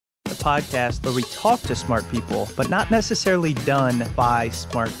podcast where we talk to smart people, but not necessarily done by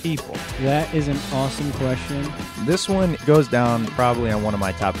smart people? That is an awesome question. This one goes down probably on one of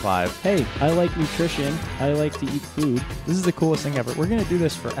my top 5. Hey, I like nutrition. I like to eat food. This is the coolest thing ever. We're going to do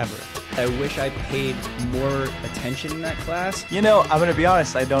this forever. I wish I paid more attention in that class. You know, I'm going to be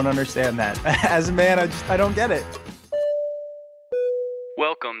honest, I don't understand that. As a man, I don't get it.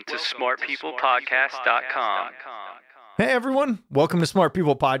 Welcome to smartpeoplepodcast.com. Hey everyone, welcome to Smart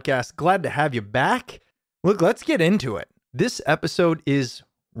People Podcast. Glad to have you back. Look, let's get into it. This episode is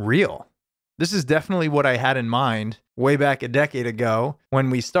real. This is definitely what I had in mind way back a decade ago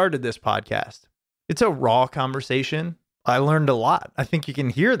when we started this podcast. It's a raw conversation. I learned a lot. I think you can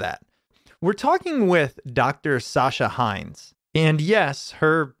hear that. We're talking with Dr. Sasha Heinz. And yes,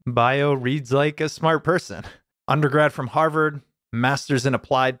 her bio reads like a smart person. Undergrad from Harvard, master's in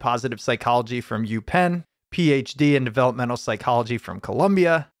applied positive psychology from UPenn, PhD in developmental psychology from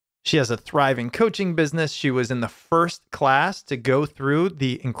Columbia. She has a thriving coaching business. She was in the first class to go through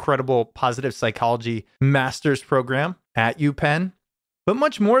the incredible positive psychology master's program at UPenn. But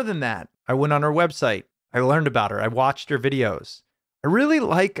much more than that, I went on her website. I learned about her. I watched her videos. I really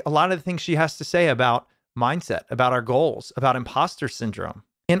like a lot of the things she has to say about mindset, about our goals, about impostor syndrome,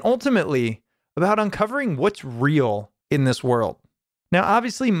 and ultimately about uncovering what's real in this world. Now,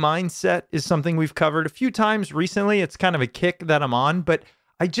 obviously, mindset is something we've covered a few times recently. It's kind of a kick that I'm on, but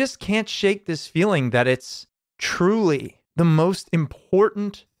I just can't shake this feeling that it's truly the most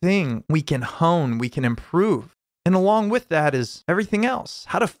important thing we can hone, we can improve. And along with that is everything else,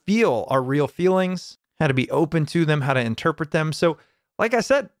 how to feel our real feelings, how to be open to them, how to interpret them. So, like I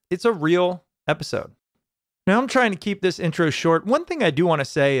said, it's a real episode. Now, I'm trying to keep this intro short. One thing I do want to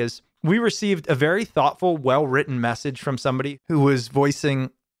say is we received a very thoughtful, well-written message from somebody who was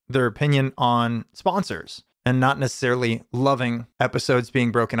voicing their opinion on sponsors and not necessarily loving episodes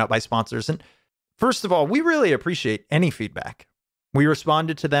being broken up by sponsors. And first of all, we really appreciate any feedback. We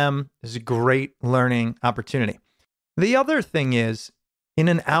responded to them. It's a great learning opportunity. The other thing is, in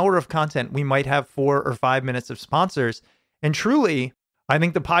an hour of content, we might have 4 or 5 minutes of sponsors. And truly, I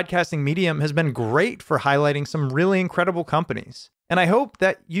think the podcasting medium has been great for highlighting some really incredible companies. And I hope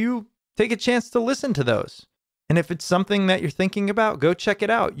that you take a chance to listen to those. And if it's something that you're thinking about, go check it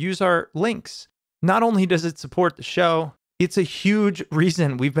out. Use our links. Not only does it support the show, it's a huge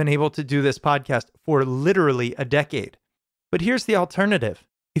reason we've been able to do this podcast for literally a decade. But here's the alternative.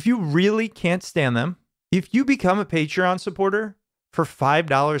 If you really can't stand them, if you become a Patreon supporter for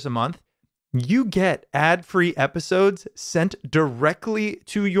 $5 a month, you get ad-free episodes sent directly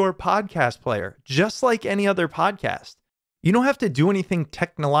to your podcast player, just like any other podcast. You don't have to do anything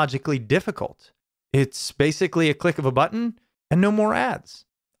technologically difficult. It's basically a click of a button and no more ads.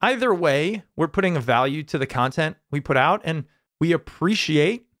 Either way, we're putting a value to the content we put out, and we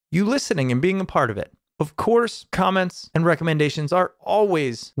appreciate you listening and being a part of it. Of course, comments and recommendations are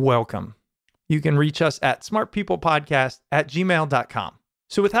always welcome. You can reach us at smartpeoplepodcast@gmail.com.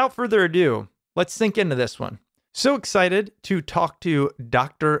 So without further ado, let's sink into this one. So excited to talk to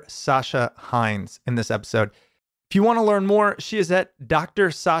Dr. Sasha Heinz in this episode. If you want to learn more, she is at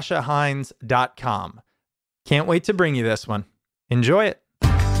drsashaheinz.com. Can't wait to bring you this one. Enjoy it.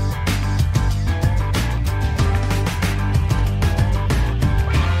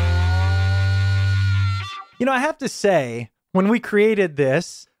 You know, I have to say, when we created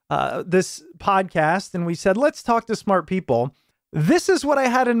this podcast and we said, let's talk to smart people, this is what I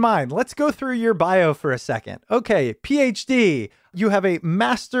had in mind. Let's go through your bio for a second. Okay, PhD. You have a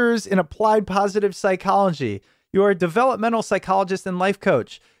master's in applied positive psychology. You are a developmental psychologist and life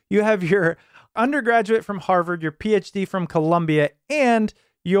coach. You have your undergraduate from Harvard, your PhD from Columbia, and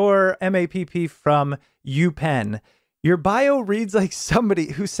your MAPP from UPenn. Your bio reads like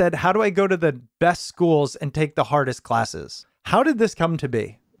somebody who said, how do I go to the best schools and take the hardest classes? How did this come to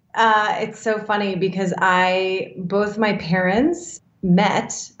be? It's so funny because both my parents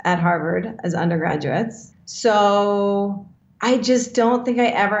met at Harvard as undergraduates. So I just don't think I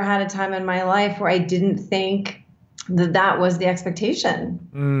ever had a time in my life where I didn't think that was the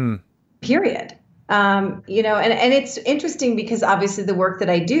expectation, period. And it's interesting because obviously the work that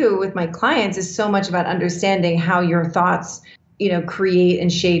I do with my clients is so much about understanding how your thoughts, create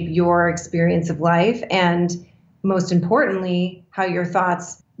and shape your experience of life. And most importantly, how your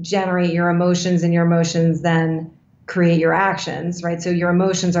thoughts generate your emotions, and your emotions then create your actions, right? So your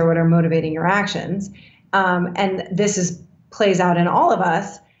emotions are what are motivating your actions. And this plays out in all of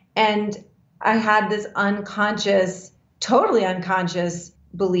us. And I had this totally unconscious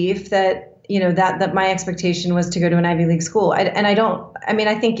belief that, that my expectation was to go to an Ivy League school. I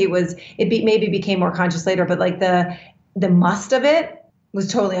think maybe became more conscious later, but like the must of it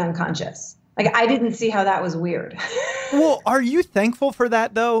was totally unconscious. Like, I didn't see how that was weird. Well, are you thankful for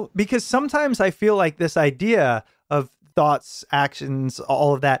that though? Because sometimes I feel like this idea of thoughts, actions,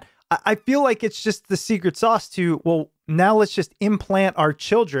 all of that, I feel like it's just the secret sauce to, well, now let's just implant our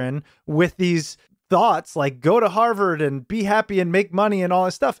children with these thoughts like go to Harvard and be happy and make money and all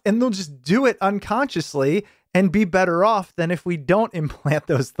this stuff. And they'll just do it unconsciously and be better off than if we don't implant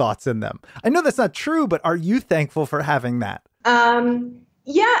those thoughts in them. I know that's not true, but are you thankful for having that?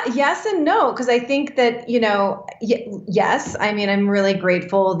 Yeah, yes and no, because I think that, yes, I mean, I'm really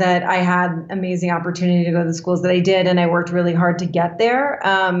grateful that I had amazing opportunity to go to the schools that I did, and I worked really hard to get there.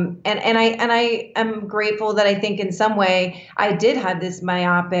 And I am grateful that I think in some way I did have this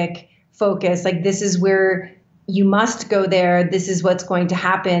myopic focus, like this is where you must go there. This is what's going to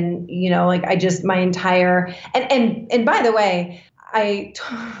happen. Like I just my entire and by the way, I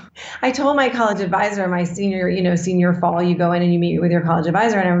told my college advisor, my senior fall, you go in and you meet with your college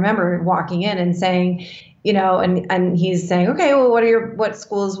advisor. And I remember walking in and saying, and he's saying, okay, well, what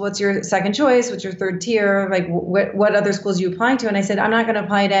schools, what's your second choice? What's your third tier? Like what other schools are you applying to? And I said, I'm not going to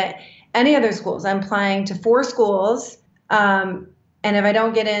apply to any other schools. I'm applying to 4 schools. And if I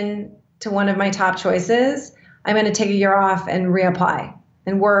don't get in to one of my top choices, I'm going to take a year off and reapply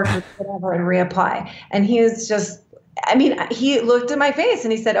and work with whatever and reapply. And he was just, he looked at my face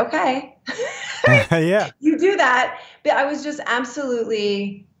and he said, okay, yeah, you do that. But I was just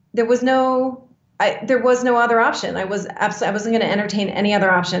absolutely, there was no other option. I wasn't going to entertain any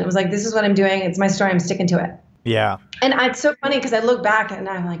other option. It was like, this is what I'm doing. It's my story. I'm sticking to it. Yeah. And it's so funny because I look back and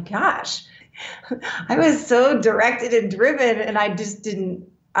I'm like, gosh, I was so directed and driven and I just didn't,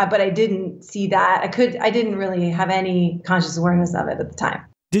 but I didn't see that. I didn't really have any conscious awareness of it at the time.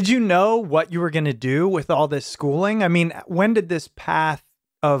 Did you know what you were going to do with all this schooling? I mean, when did this path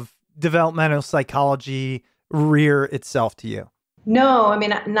of developmental psychology rear itself to you? No, I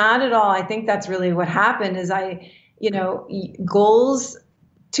mean, not at all. I think that's really what happened is goals,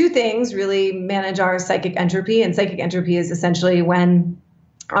 2 things really manage our psychic entropy. And psychic entropy is essentially when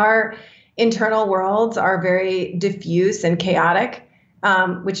our internal worlds are very diffuse and chaotic.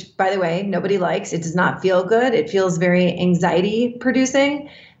 Which, by the way, nobody likes. It does not feel good. It feels very anxiety producing.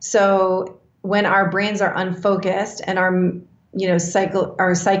 So when our brains are unfocused and our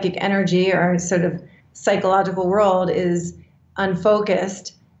psychic energy, our sort of psychological world is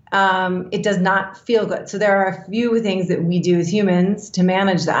unfocused, it does not feel good. So there are a few things that we do as humans to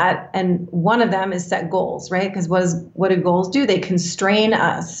manage that. And one of them is set goals, right? Because what do goals do? They constrain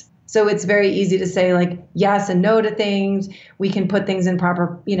us. So it's very easy to say like yes and no to things. We can put things in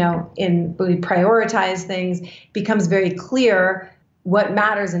proper, we prioritize things. It becomes very clear what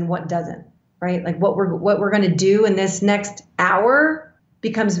matters and what doesn't, right? Like what we're going to do in this next hour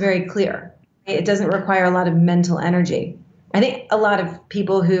becomes very clear. It doesn't require a lot of mental energy. I think a lot of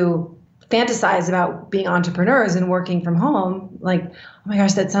people who fantasize about being entrepreneurs and working from home, like, oh my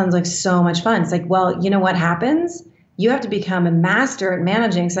gosh, that sounds like so much fun. It's like, well, you know what happens? You have to become a master at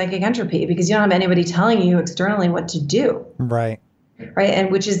managing psychic entropy because you don't have anybody telling you externally what to do. Right. Right.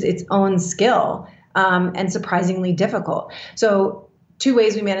 And which is its own skill and surprisingly difficult. So 2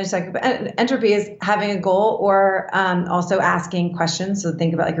 ways we manage psychic entropy is having a goal or also asking questions. So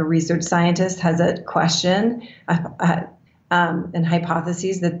think about like a research scientist has a question and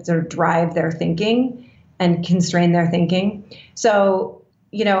hypotheses that sort of drive their thinking and constrain their thinking. So,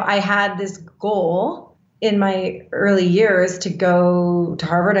 I had this goal in my early years to go to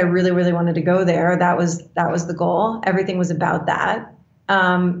Harvard. I really, really wanted to go there. That was the goal. Everything was about that.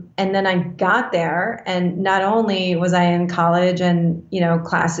 And then I got there and not only was I in college and,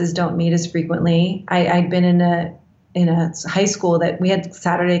 classes don't meet as frequently. I'd been in a high school that we had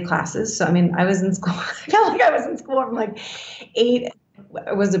Saturday classes. So, I was in school. I felt like I was in school from like 8.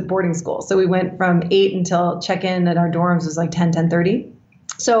 It was a boarding school. So we went from 8 until check-in at our dorms was like 10:30.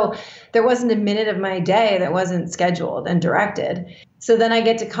 So there wasn't a minute of my day that wasn't scheduled and directed. So then I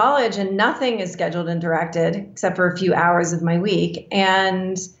get to college and nothing is scheduled and directed except for a few hours of my week.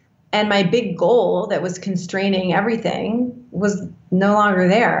 And my big goal that was constraining everything was no longer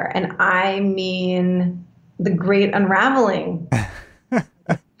there. And I mean, the great unraveling.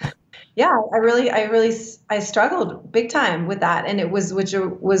 Yeah, I struggled big time with that. And which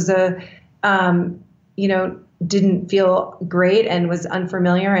was didn't feel great and was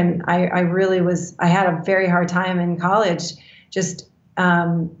unfamiliar. And I had a very hard time in college, just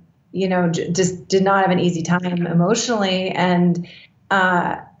did not have an easy time emotionally. And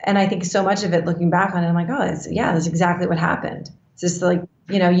I think so much of it looking back on it, I'm like, oh, that's exactly what happened. It's just like,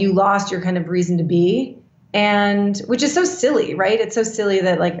 you lost your kind of reason to be. And which is so silly, right? It's so silly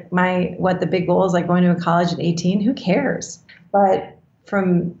that like what the big goal is like going to a college at 18, who cares? But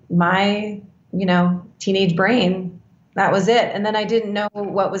from my, teenage brain. That was it. And then I didn't know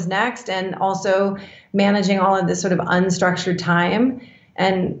what was next, and also managing all of this sort of unstructured time.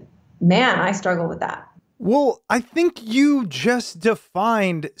 And man, I struggle with that. Well, I think you just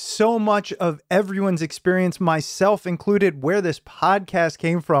defined so much of everyone's experience, myself included, where this podcast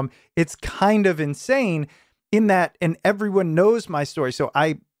came from. It's kind of insane in that, and everyone knows my story, so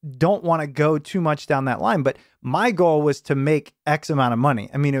I don't want to go too much down that line, but my goal was to make X amount of money.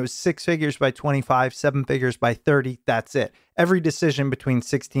 I mean, it was 6 figures by 25, 7 figures by 30. That's it. Every decision between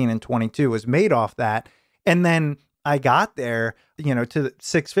 16 and 22 was made off that. And then I got there, to the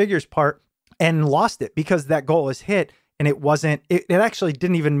 6 figures part and lost it because that goal was hit, and it actually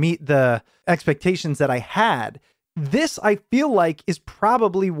didn't even meet the expectations that I had. This, I feel like, is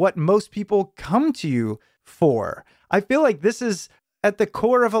probably what most people come to you for. I feel like this is at the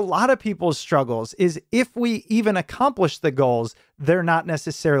core of a lot of people's struggles, is if we even accomplish the goals, they're not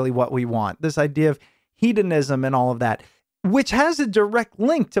necessarily what we want. This idea of hedonism and all of that, which has a direct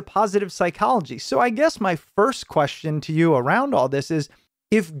link to positive psychology. So I guess my first question to you around all this is,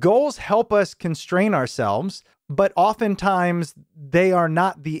 if goals help us constrain ourselves, but oftentimes they are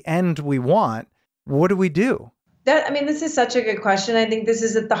not the end we want, what do we do? This is such a good question. I think this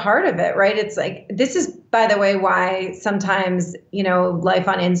is at the heart of it, right? It's like, this is, by the way, why sometimes, life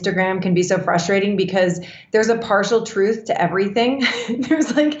on Instagram can be so frustrating, because there's a partial truth to everything.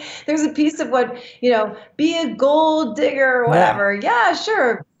 there's a piece of what, be a goal digger or whatever. Yeah,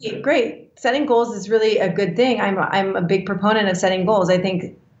 sure. Great. Setting goals is really a good thing. I'm a big proponent of setting goals. I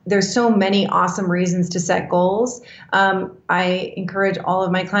think there's so many awesome reasons to set goals. I encourage all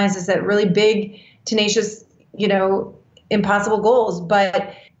of my clients to set really big, tenacious, impossible goals.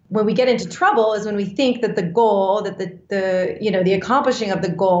 But when we get into trouble is when we think that the goal, that the accomplishing of the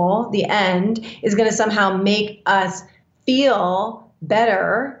goal, the end, is going to somehow make us feel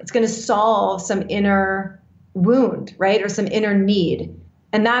better. It's going to solve some inner wound, right? Or some inner need.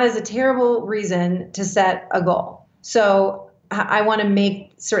 And that is a terrible reason to set a goal. So I want to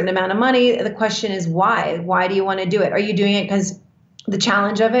make a certain amount of money. The question is why? Why do you want to do it? Are you doing it because the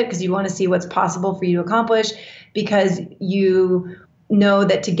challenge of it, because you want to see what's possible for you to accomplish, because you know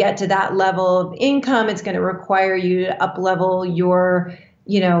that to get to that level of income, it's going to require you to up level your,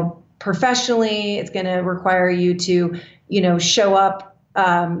 professionally, it's going to require you to, show up,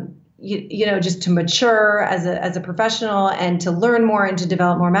 just to mature as a professional and to learn more and to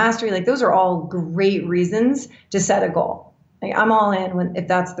develop more mastery. Like, those are all great reasons to set a goal. Like, I'm all in if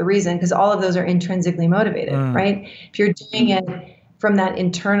that's the reason, because all of those are intrinsically motivated, right? If you're doing it from that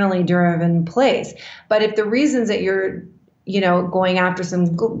internally driven place. But if the reasons that you're, going after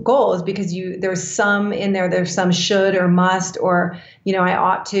some goals because there's some in there's some should or must, or, I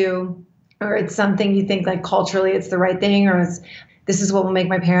ought to, or it's something you think like culturally it's the right thing, or this is what will make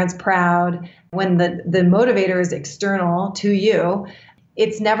my parents proud. When the motivator is external to you,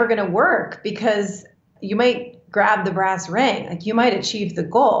 it's never going to work, because you might grab the brass ring, like you might achieve the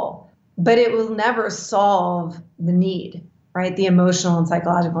goal, but it will never solve the need. Right? The emotional and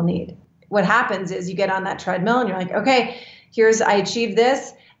psychological need. What happens is you get on that treadmill and you're like, okay, I achieved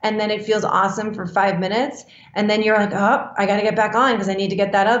this. And then it feels awesome for 5 minutes. And then you're like, oh, I got to get back on because I need to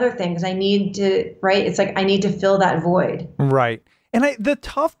get that other thing, because I need to, right? It's like, I need to fill that void. Right. And the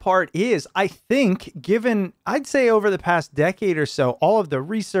tough part is, I think, given, I'd say over the past decade or so, all of the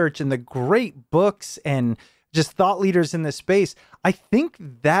research and the great books and just thought leaders in this space, I think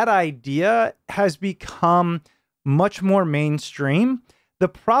that idea has become much more mainstream. The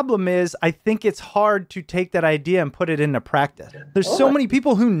problem is, I think it's hard to take that idea and put it into practice. There's so many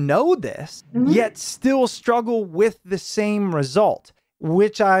people who know this, yet still struggle with the same result,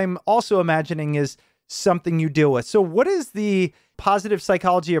 which I'm also imagining is something you deal with. So what is the positive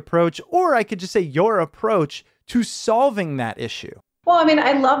psychology approach, or I could just say your approach to solving that issue? Well,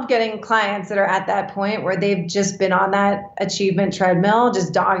 I love getting clients that are at that point where they've just been on that achievement treadmill,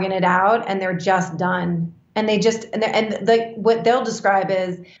 just dogging it out, and they're just done. And what they'll describe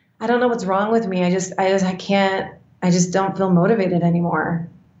is, I don't know what's wrong with me. I just don't feel motivated anymore.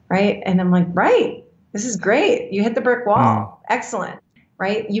 Right. And I'm like, right, this is great. You hit the brick wall. Excellent.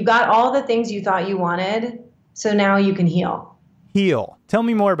 Right. You got all the things you thought you wanted. So now you can heal. Heal. Tell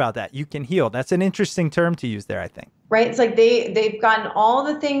me more about that. You can heal. That's an interesting term to use there, I think. Right. It's like they've gotten all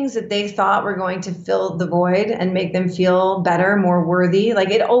the things that they thought were going to fill the void and make them feel better, more worthy. Like,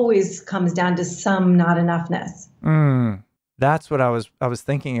 it always comes down to some not enoughness. That's what I was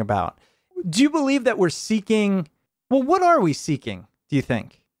thinking about. Do you believe that we're seeking, what are we seeking, do you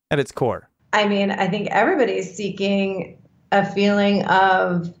think, at its core? I think everybody's seeking a feeling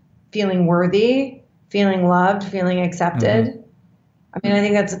of feeling worthy, feeling loved, feeling accepted. I mean, I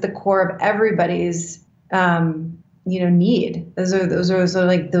think that's at the core of everybody's, need. Those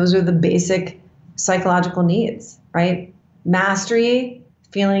are the basic psychological needs, right? Mastery,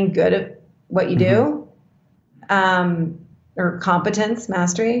 feeling good at what you do, or competence,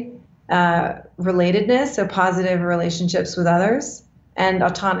 mastery, relatedness, so positive relationships with others, and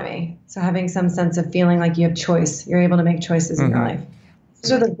autonomy. So having some sense of feeling like you have choice, you're able to make choices in your life.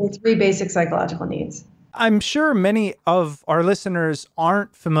 Those are the three basic psychological needs. I'm sure many of our listeners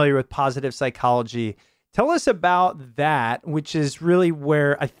aren't familiar with positive psychology. Tell us about that, which is really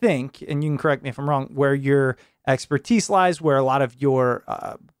where I think, and you can correct me if I'm wrong, where your expertise lies, where a lot of your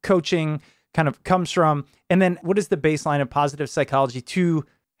coaching kind of comes from. And then what is the baseline of positive psychology to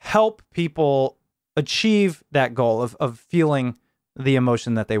help people achieve that goal of feeling the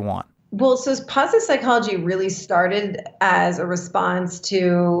emotion that they want? Well, so positive psychology really started as a response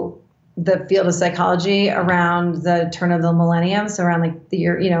to the field of psychology around the turn of the millennium. So around like the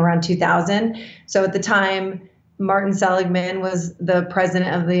year, around 2000. So at the time, Martin Seligman was the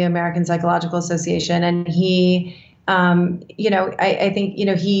president of the American Psychological Association. And he, I think,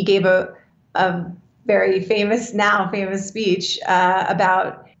 he gave a very famous speech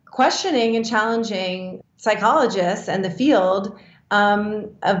about questioning and challenging psychologists and the field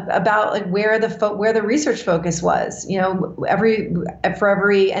about like where the research focus was, there's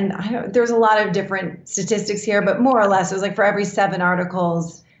a lot of different statistics here, but more or less it was like for every 7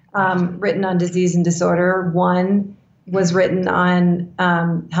 articles written on disease and disorder, 1 was written on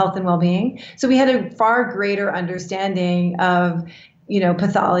health and well-being. So we had a far greater understanding of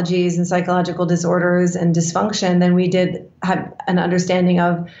pathologies and psychological disorders and dysfunction than we did have an understanding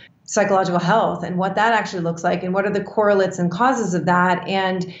of psychological health and what that actually looks like and what are the correlates and causes of that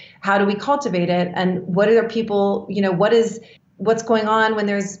and how do we cultivate it and what are people, what's going on when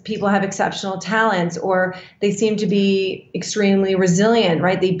there's people have exceptional talents or they seem to be extremely resilient,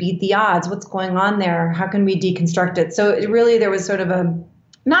 right? They beat the odds. What's going on there? How can we deconstruct it? So there was sort of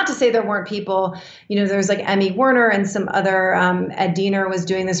not to say there weren't people, there's like Emmy Werner and some other, Ed Diener was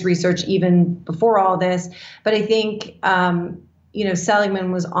doing this research even before all this. But I think,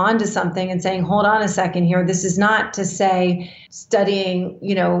 Seligman was onto something and saying, hold on a second here. This is not to say studying,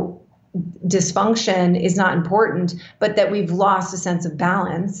 dysfunction is not important, but that we've lost a sense of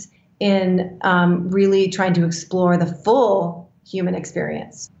balance in really trying to explore the full human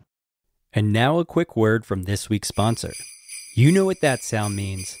experience. And now a quick word from this week's sponsor. You know what that sound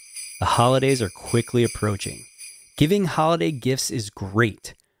means. The holidays are quickly approaching. Giving holiday gifts is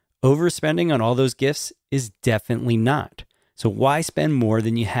great. Overspending on all those gifts is definitely not. So why spend more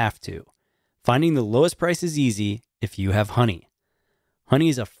than you have to? Finding the lowest price is easy if you have Honey. Honey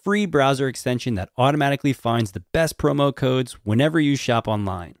is a free browser extension that automatically finds the best promo codes whenever you shop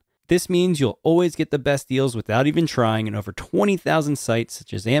online. This means you'll always get the best deals without even trying in over 20,000 sites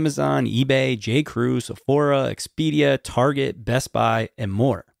such as Amazon, eBay, J.Crew, Sephora, Expedia, Target, Best Buy, and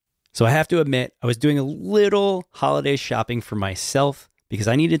more. So I have to admit, I was doing a little holiday shopping for myself because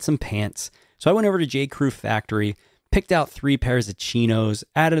I needed some pants. So I went over to J.Crew Factory, picked out 3 pairs of chinos,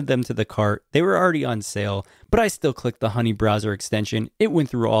 added them to the cart. They were already on sale, but I still clicked the Honey browser extension. It went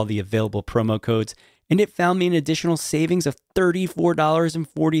through all the available promo codes, and it found me an additional savings of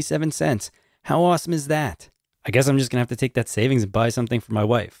 $34.47. How awesome is that? I guess I'm just going to have to take that savings and buy something for my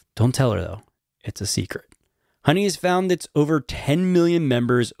wife. Don't tell her, though. It's a secret. Honey has found its over 10 million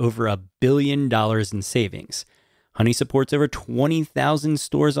members over $1 billion in savings. Honey supports over 20,000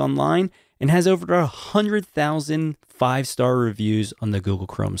 stores online and has over 100,000 5-star reviews on the Google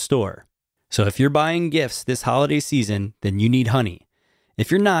Chrome store. So if you're buying gifts this holiday season, then you need Honey.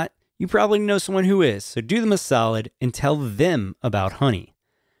 If you're not, you probably know someone who is, so do them a solid and tell them about Honey.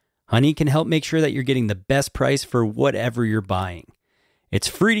 Honey can help make sure that you're getting the best price for whatever you're buying. It's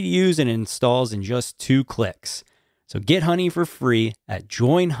free to use and installs in just 2 clicks. So get Honey for free at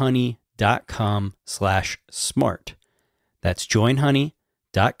joinhoney.com/smart. That's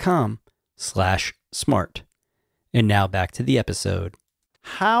joinhoney.com/smart. And now back to the episode.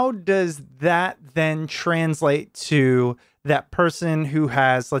 How does that then translate to that person who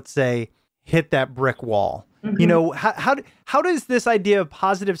has, let's say, hit that brick wall? Mm-hmm. How does this idea of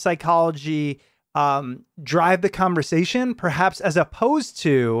positive psychology drive the conversation, perhaps as opposed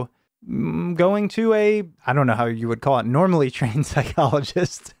to going to I don't know how you would call it, normally trained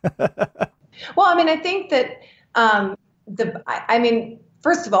psychologist? Well, I mean, I think that,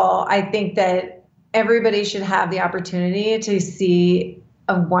 first of all, I think that everybody should have the opportunity to see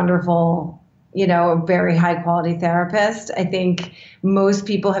a wonderful, a very high quality therapist. I think most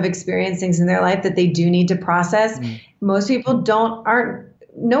people have experienced things in their life that they do need to process. Mm. Most people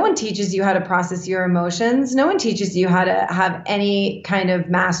no one teaches you how to process your emotions. No one teaches you how to have any kind of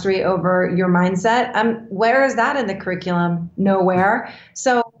mastery over your mindset. Where is that in the curriculum? Nowhere.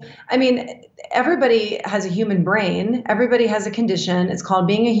 So, I mean, everybody has a human brain. Everybody has a condition. It's called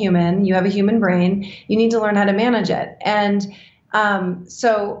being a human. You have a human brain. You need to learn how to manage it. And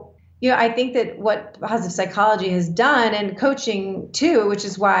I think that what positive psychology has done, and coaching too, which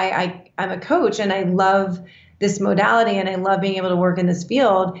is why I'm a coach and I love this modality and I love being able to work in this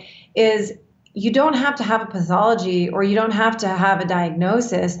field, is you don't have to have a pathology or you don't have to have a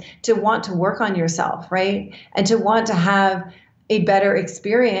diagnosis to want to work on yourself, right? And to want to have a better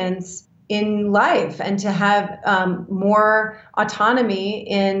experience in life and to have more autonomy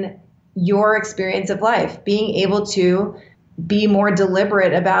in your experience of life, being able to be more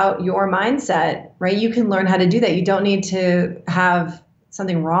deliberate about your mindset, right? You can learn how to do that. You don't need to have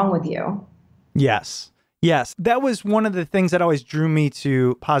something wrong with you. Yes. Yes. That was one of the things that always drew me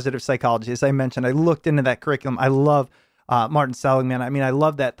to positive psychology. As I mentioned, I looked into that curriculum. I love Martin Seligman. I mean, I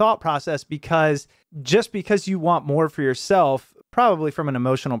love that thought process because just because you want more for yourself, probably from an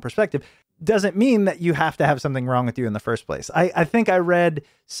emotional perspective, doesn't mean that you have to have something wrong with you in the first place. I think I read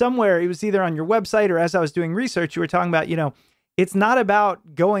somewhere, it was either on your website or as I was doing research, you were talking about, it's not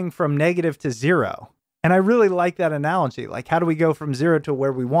about going from negative to zero. And I really like that analogy. Like, how do we go from zero to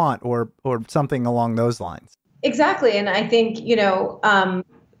where we want or something along those lines? Exactly. And I think,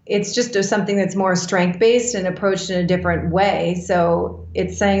 it's just something that's more strength-based and approached in a different way. So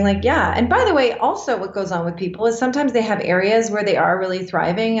it's saying like, yeah. And by the way, also what goes on with people is sometimes they have areas where they are really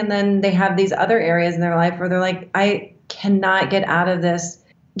thriving. And then they have these other areas in their life where they're like, I cannot get out of this,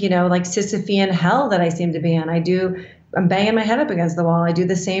 like Sisyphean hell that I seem to be in. I'm banging my head up against the wall. I do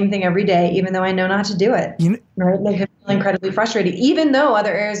the same thing every day, even though I know not to do it. Right? They feel incredibly frustrated, even though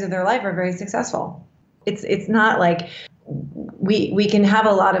other areas of their life are very successful. It's not like we can have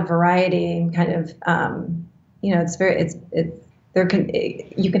a lot of variety and kind of, you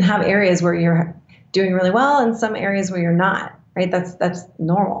can have areas where you're doing really well and some areas where you're not, right? That's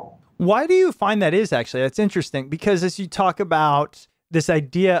normal. Why do you find that is actually? That's interesting because as you talk about this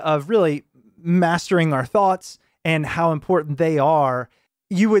idea of really mastering our thoughts and how important they are,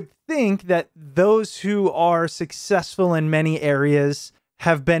 you would think that those who are successful in many areas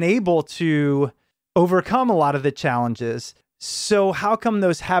have been able to overcome a lot of the challenges. So how come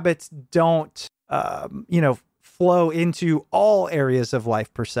those habits don't, flow into all areas of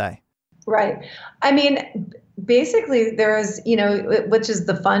life per se? Right. I mean, basically there's, which is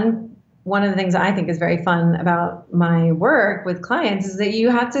one of the things I think is very fun about my work with clients is that you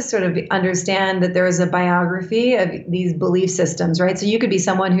have to sort of understand that there is a biography of these belief systems, right? So you could be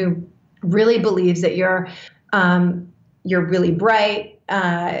someone who really believes that you're really bright,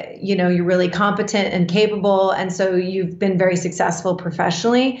 you're really competent and capable. And so you've been very successful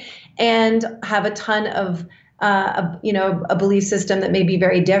professionally and have a ton of, a belief system that may be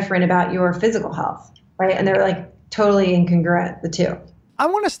very different about your physical health, right? And they're like totally incongruent, the two. I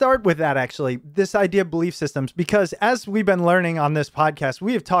want to start with that, actually, this idea of belief systems, because as we've been learning on this podcast,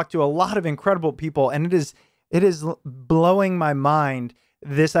 we have talked to a lot of incredible people, and it is blowing my mind,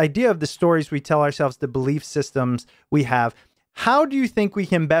 this idea of the stories we tell ourselves, the belief systems we have. How do you think we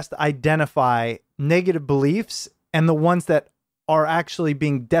can best identify negative beliefs and the ones that are actually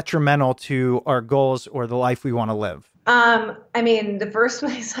being detrimental to our goals or the life we want to live? The first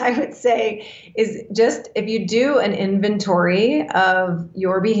place I would say is just if you do an inventory of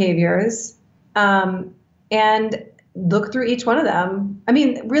your behaviors, and look through each one of them. I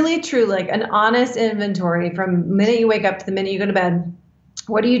mean, really true, like an honest inventory from the minute you wake up to the minute you go to bed.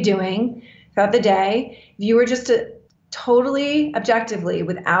 What are you doing throughout the day? If you were just to totally objectively,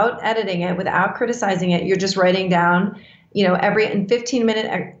 without editing it, without criticizing it, you're just writing down, every in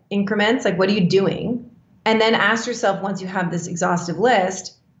 15-minute increments, like what are you doing? And then ask yourself, once you have this exhaustive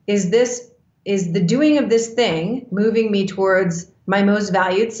list, is the doing of this thing moving me towards my most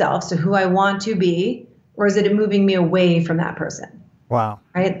valued self, so who I want to be, or is it moving me away from that person? Wow.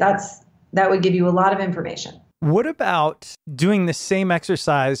 Right? That would give you a lot of information. What about doing the same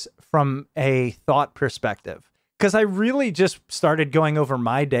exercise from a thought perspective? Because I really just started going over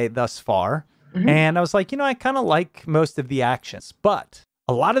my day thus far, and I was like, I kind of like most of the actions, but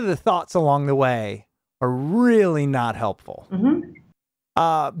a lot of the thoughts along the way are really not helpful.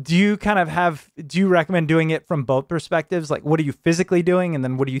 Do you recommend doing it from both perspectives? Like, what are you physically doing? And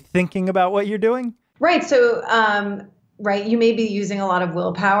then what are you thinking about what you're doing? Right. So, you may be using a lot of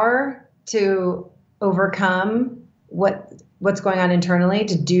willpower to overcome what's going on internally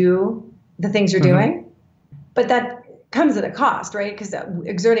to do the things you're doing. But that comes at a cost, right? Because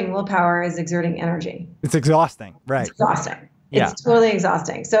exerting willpower is exerting energy. It's exhausting, right? It's exhausting. Yeah. It's totally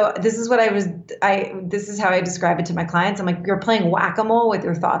exhausting. So this is what this is how I describe it to my clients. I'm like, you're playing whack-a-mole with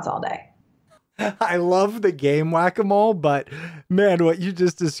your thoughts all day. I love the game whack-a-mole, but man, what you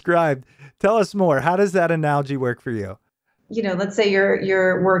just described, tell us more. How does that analogy work for you? Let's say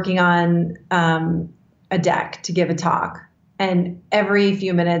you're working on a deck to give a talk, and every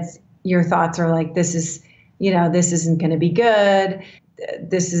few minutes your thoughts are like, this isn't going to be good.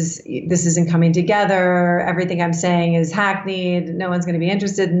 This isn't coming together. Everything I'm saying is hackneyed. No one's going to be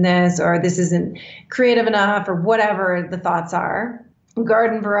interested in this, or this isn't creative enough, or whatever the thoughts are.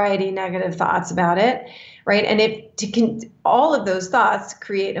 Garden variety negative thoughts about it, right? And all of those thoughts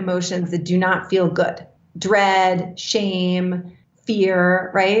create emotions that do not feel good. Dread, shame,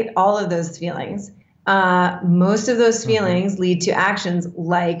 fear, right? All of those feelings. Most of those feelings lead to actions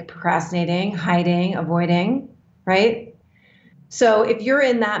like procrastinating, hiding, avoiding, right? So if you're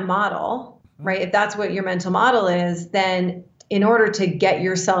in that model, right, if that's what your mental model is, then in order to get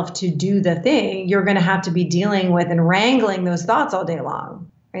yourself to do the thing, you're going to have to be dealing with and wrangling those thoughts all day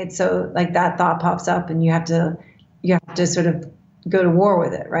long, right? So like that thought pops up and you have to sort of go to war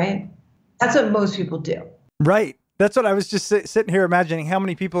with it, right? That's what most people do. Right. That's what I was just sitting here imagining. How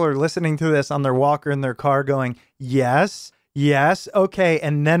many people are listening to this on their walk or in their car going, yes, okay,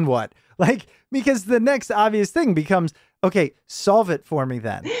 and then what? Like, because the next obvious thing becomes, okay, solve it for me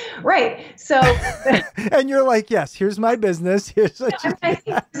then. Right. So, and you're like, yes, here's my business. Here's what I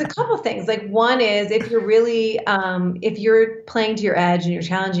think there's a couple things. Like one is if you're really, if you're playing to your edge and you're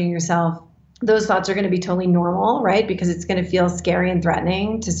challenging yourself, those thoughts are going to be totally normal, right? Because it's going to feel scary and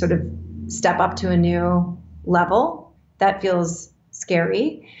threatening to sort of step up to a new level. That feels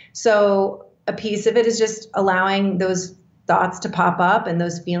scary. So a piece of it is just allowing those thoughts to pop up and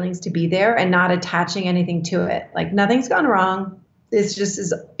those feelings to be there and not attaching anything to it. Like nothing's gone wrong. It's just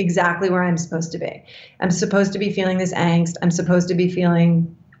is exactly where I'm supposed to be. I'm supposed to be feeling this angst. I'm supposed to be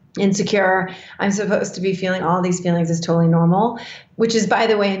feeling insecure. I'm supposed to be feeling all these feelings is totally normal, which is, by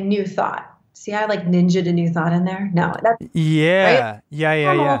the way, a new thought. See how I like ninja'd a new thought in there? No. That's, yeah. Right?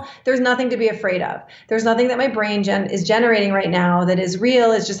 Yeah. There's nothing to be afraid of. There's nothing that my brain is generating right now that is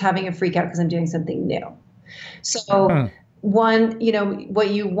real. It's just having a freak out because I'm doing something new. So one, what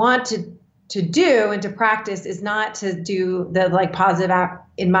you want to do and to practice is not to do the like positive,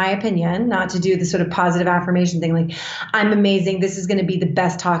 in my opinion, not to do the sort of positive affirmation thing. Like, I'm amazing. This is going to be the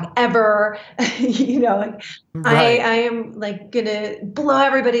best talk ever. Right. I am like going to blow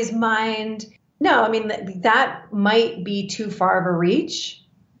everybody's mind. No, I mean, that might be too far of a reach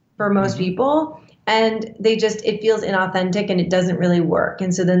for most people. And it feels inauthentic and it doesn't really work.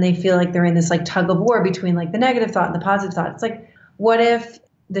 And so then they feel like they're in this like tug of war between like the negative thought and the positive thought. It's like, what if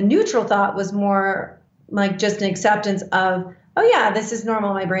the neutral thought was more like just an acceptance of, oh yeah, this is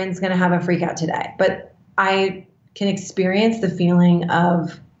normal. My brain's going to have a freak out today, but I can experience the feeling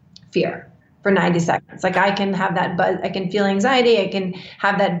of fear for 90 seconds. Like I can have that buzz. I can feel anxiety. I can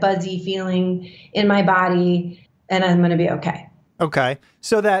have that buzzy feeling in my body and I'm going to be okay. Okay.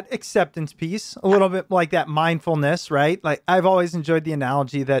 So that acceptance piece, a little bit like that mindfulness, right? Like I've always enjoyed the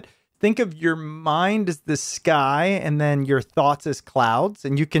analogy that think of your mind as the sky and then your thoughts as clouds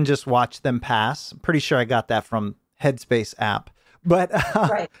and you can just watch them pass. I'm pretty sure I got that from Headspace app, but,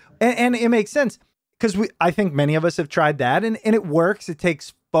 right. and it makes sense because I think many of us have tried that and it works. It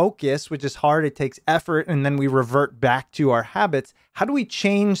takes focus, which is hard. It takes effort. And then we revert back to our habits. How do we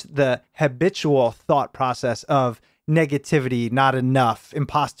change the habitual thought process of negativity, not enough,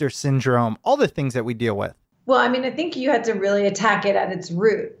 imposter syndrome, all the things that we deal with? Well, I mean, I think you had to really attack it at its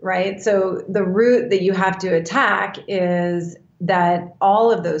root, right? So the root that you have to attack is that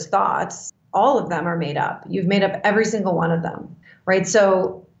all of those thoughts, all of them are made up. You've made up every single one of them, right?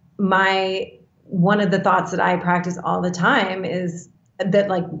 So one of the thoughts that I practice all the time is that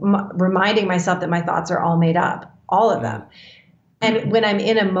like reminding myself that my thoughts are all made up, all of them. And when I'm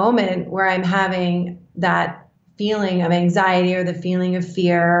in a moment where I'm having that feeling of anxiety or the feeling of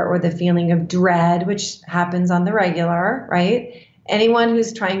fear or the feeling of dread, which happens on the regular, right? Anyone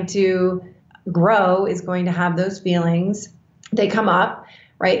who's trying to grow is going to have those feelings. They come up,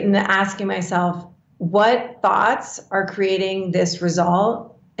 right? And asking myself, what thoughts are creating this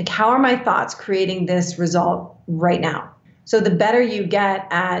result? Like, how are my thoughts creating this result right now? So the better you get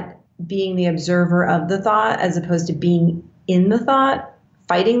at being the observer of the thought as opposed to being in the thought,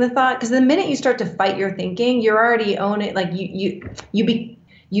 fighting the thought, because the minute you start to fight your thinking, you're already own it. Like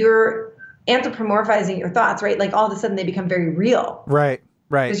you're anthropomorphizing your thoughts, right? Like all of a sudden they become very real. Right.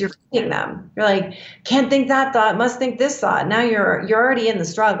 Because you're fighting them. You're like, can't think that thought, must think this thought. Now you're already in the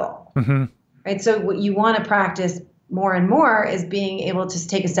struggle, right? So what you want to practice more and more is being able to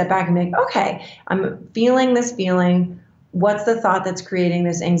take a step back and be like, okay, I'm feeling this feeling. what's the thought that's creating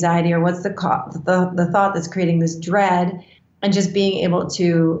this anxiety, or what's the thought that's creating this dread, and just being able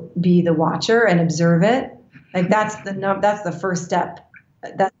to be the watcher and observe it. Like that's the first step.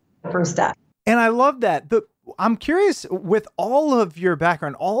 That's the first step. And I love that. I'm curious, with all of your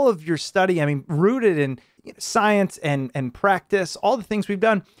background, all of your study, I mean, rooted in science and practice, all the things we've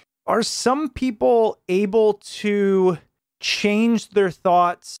done, are some people able to change their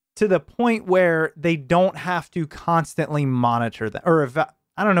thoughts to the point where they don't have to constantly monitor them, or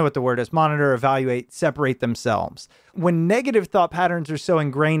I don't know what the word is, monitor, evaluate, separate themselves? When negative thought patterns are so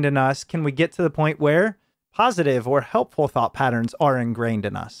ingrained in us, can we get to the point where positive or helpful thought patterns are ingrained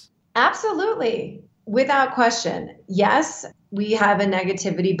in us? Absolutely. Without question. Yes, we have a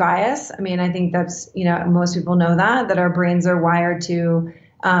negativity bias. I mean, I think that's, most people know that our brains are wired to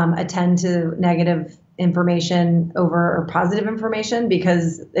attend to negative information over positive information,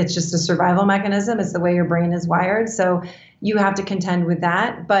 because it's just a survival mechanism. It's the way your brain is wired. So you have to contend with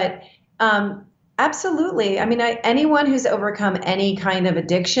that. But absolutely. I mean, anyone who's overcome any kind of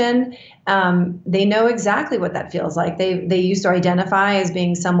addiction, they know exactly what that feels like. They used to identify as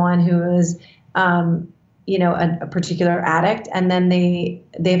being someone who is a particular addict, and then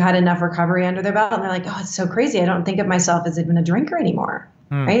they've had enough recovery under their belt, and they're like, oh, it's so crazy. I don't think of myself as even a drinker anymore.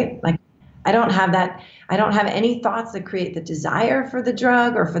 Right? Like, I don't have that. I don't have any thoughts that create the desire for the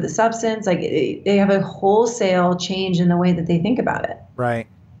drug or for the substance. Like, they have a wholesale change in the way that they think about it. Right.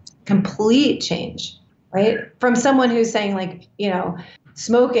 Complete change, right? From someone who's saying, like,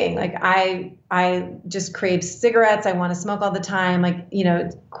 smoking, like I just crave cigarettes. I want to smoke all the time. Like,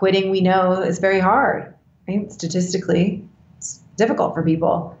 quitting, we know, is very hard, right? Statistically, it's difficult for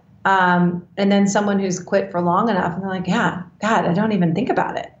people. And then someone who's quit for long enough, and they're like, yeah, God, I don't even think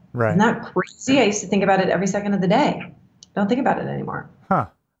about it. Right. Isn't that crazy? I used to think about it every second of the day. Don't think about it anymore. Huh.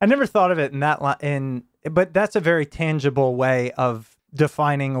 I never thought of it in that but that's a very tangible way of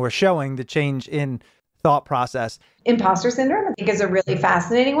defining or showing the change in thought process. Impostor syndrome, I think, is a really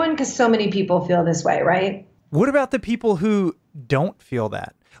fascinating one, because so many people feel this way, right? What about the people who don't feel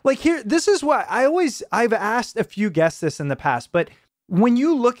that? Like, here, this is what I've asked a few guests this in the past, but when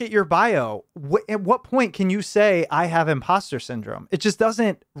you look at your bio, at what point can you say, I have imposter syndrome? It just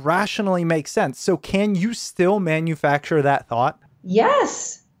doesn't rationally make sense. So can you still manufacture that thought?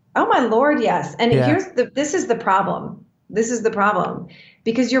 Yes. Oh my Lord, yes. And this is the problem. This is the problem,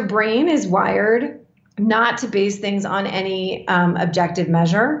 because your brain is wired not to base things on any objective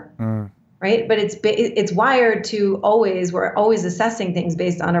measure, right? But it's wired to we're always assessing things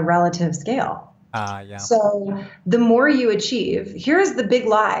based on a relative scale. Yeah. So the more you achieve, here's the big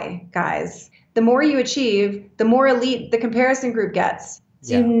lie, guys. The more you achieve, the more elite the comparison group gets.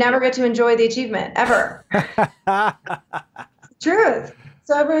 So you never get to enjoy the achievement, ever. Truth.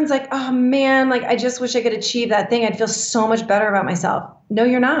 So everyone's like, oh man, like, I just wish I could achieve that thing. I'd feel so much better about myself. No,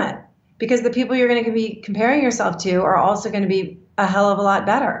 you're not. Because the people you're going to be comparing yourself to are also going to be a hell of a lot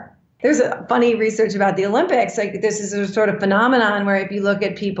better. There's a funny research about the Olympics. Like, this is a sort of phenomenon where if you look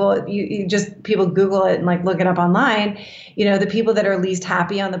at people, people Google it and like look it up online, the people that are least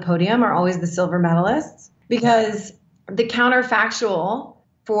happy on the podium are always the silver medalists, because the counterfactual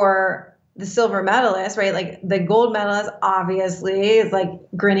for the silver medalist, right? Like, the gold medalist obviously is like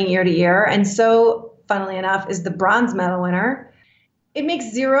grinning ear to ear. And so, funnily enough, is the bronze medal winner. It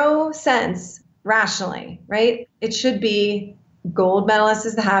makes zero sense rationally, right? It should be gold medalist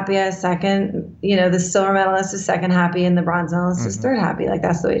is the happiest, second, the silver medalist is second happy, and the bronze medalist is third happy. Like,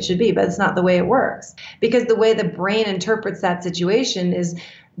 that's the way it should be, but it's not the way it works, because the way the brain interprets that situation is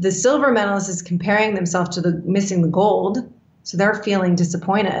the silver medalist is comparing themselves to missing the gold. So they're feeling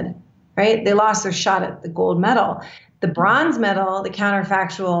disappointed, right? They lost their shot at the gold medal. The bronze medal, the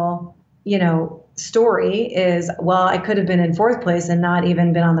counterfactual, story is, well, I could have been in fourth place and not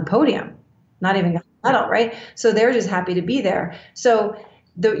even been on the podium, not even got the medal, right? So they're just happy to be there. So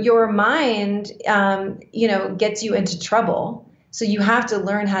your mind, gets you into trouble. So you have to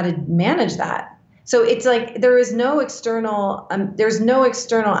learn how to manage that. So it's like there's no external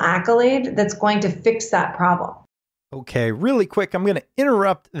accolade that's going to fix that problem. Okay, really quick, I'm going to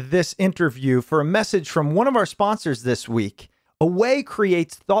interrupt this interview for a message from one of our sponsors this week. Away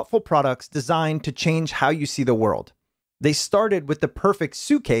creates thoughtful products designed to change how you see the world. They started with the perfect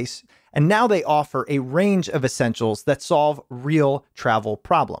suitcase, and now they offer a range of essentials that solve real travel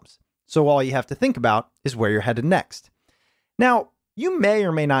problems. So all you have to think about is where you're headed next. Now, you may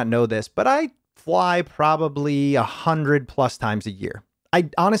or may not know this, but I fly probably 100+ times a year. I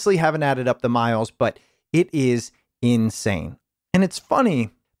honestly haven't added up the miles, but it is insane. And it's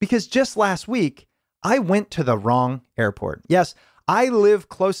funny because just last week, I went to the wrong airport. Yes, I live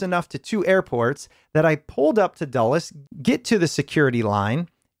close enough to 2 airports that I pulled up to Dulles, get to the security line,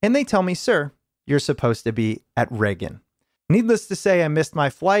 and they tell me, sir, you're supposed to be at Reagan. Needless to say, I missed my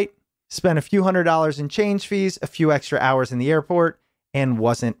flight, spent a few $100s in change fees, a few extra hours in the airport, and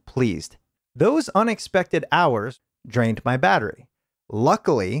wasn't pleased. Those unexpected hours drained my battery.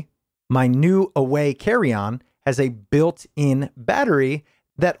 Luckily, my new Away carry-on has a built-in battery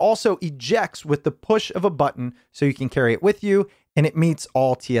that also ejects with the push of a button so you can carry it with you, and it meets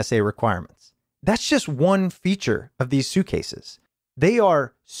all TSA requirements. That's just one feature of these suitcases. They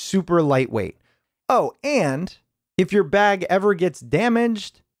are super lightweight. Oh, and if your bag ever gets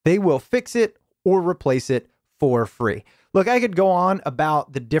damaged, they will fix it or replace it for free. Look, I could go on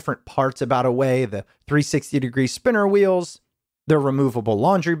about the different parts about Away, the 360-degree spinner wheels, the removable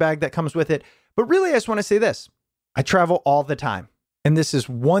laundry bag that comes with it. But really, I just want to say this. I travel all the time. And this is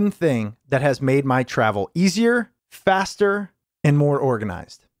one thing that has made my travel easier, faster, and more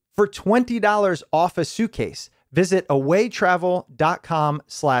organized. For $20 off a suitcase, visit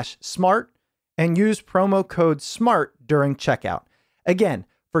awaytravel.com/smart and use promo code SMART during checkout. Again,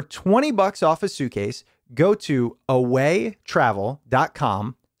 for $20 off a suitcase, go to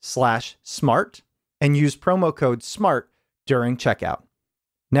awaytravel.com/smart and use promo code SMART during checkout.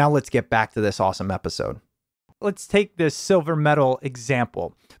 Now let's get back to this awesome episode. Let's take this silver medal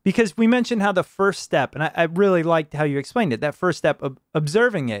example, because we mentioned how the first step, and I really liked how you explained it, that first step of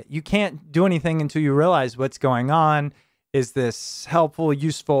observing it. You can't do anything until you realize what's going on. Is this helpful,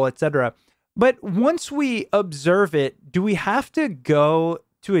 useful, etc.? But once we observe it, do we have to go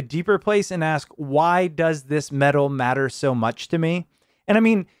to a deeper place and ask, why does this medal matter so much to me? And I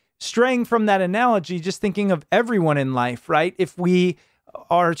mean, straying from that analogy, just thinking of everyone in life, right? If we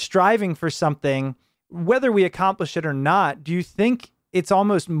are striving for something, whether we accomplish it or not, do you think it's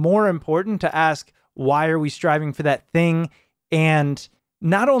almost more important to ask, why are we striving for that thing? And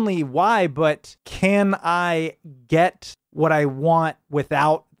not only why, but can I get what I want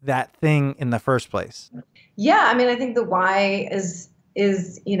without that thing in the first place? Yeah, I mean, I think the why is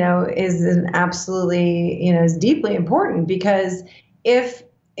an absolutely, is deeply important, because if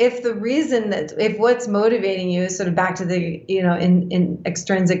the reason if what's motivating you is sort of back to the, in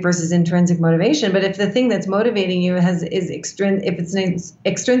extrinsic versus intrinsic motivation, but if the thing that's motivating you if it's an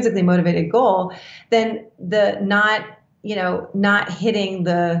extrinsically motivated goal, then the not hitting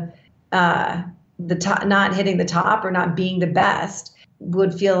the top or not being the best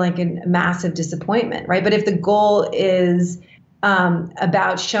would feel like a massive disappointment, right? But if the goal is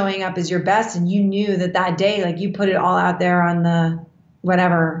about showing up as your best, and you knew that day, like you put it all out there on the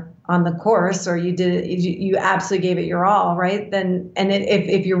on the course, or you absolutely gave it your all, right? Then, and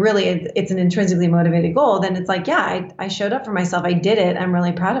if you're really, it's an intrinsically motivated goal, then it's like, yeah, I showed up for myself. I did it. I'm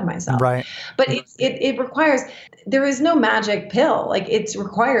really proud of myself. Right. But it requires, there is no magic pill. Like, it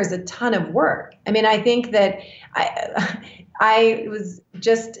requires a ton of work. I mean, I think that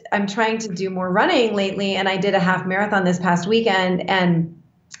I'm trying to do more running lately, and I did a half marathon this past weekend, and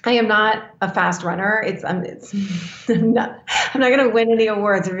I am not a fast runner. I'm not going to win any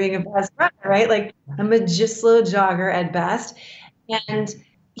awards for being a fast runner, right? Like, I'm a just slow jogger at best. And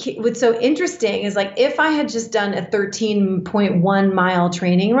what's so interesting is, like, if I had just done a 13.1 mile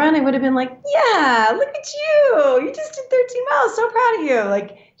training run, I would have been like, yeah, look at you. You just did 13 miles. So proud of you.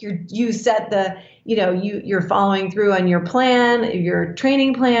 Like, you set the, you're following through on your plan, your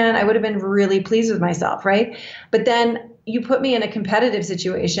training plan. I would have been really pleased with myself, right? But then you put me in a competitive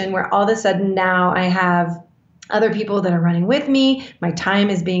situation where all of a sudden now I have other people that are running with me. My time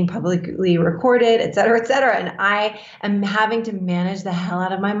is being publicly recorded, et cetera, et cetera. And I am having to manage the hell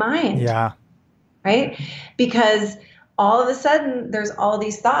out of my mind. Yeah. Right? Because all of a sudden there's all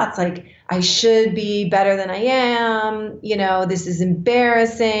these thoughts like, I should be better than I am. This is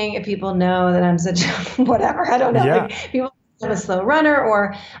embarrassing if people know that I'm such whatever. I don't know. Yeah. Like, people think I'm a slow runner,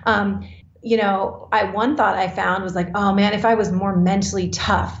 or, one thought I found was like, oh man, if I was more mentally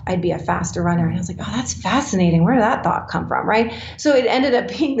tough, I'd be a faster runner. And I was like, oh, that's fascinating. Where did that thought come from? Right. So it ended up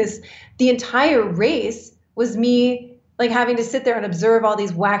being the entire race was me like having to sit there and observe all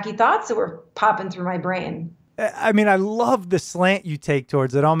these wacky thoughts that were popping through my brain. I mean, I love the slant you take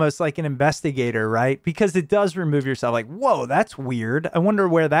towards it, almost like an investigator, right? Because it does remove yourself like, whoa, that's weird. I wonder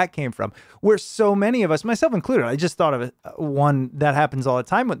where that came from. Where so many of us, myself included, I just thought of one that happens all the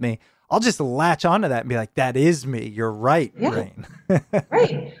time with me. I'll just latch onto that and be like, that is me. You're right, yeah. brain.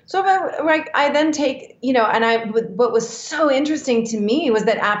 Right. So I then take, what was so interesting to me was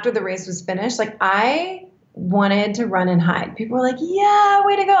that after the race was finished, like, I wanted to run and hide. People were like, yeah,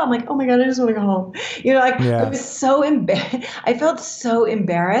 way to go. I'm like, oh my God, I just want to go home. I was so embarrassed. I felt so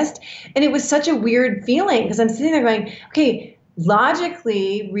embarrassed. And it was such a weird feeling, because I'm sitting there going, okay,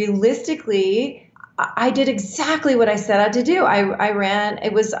 logically, realistically, I did exactly what I set out to do. I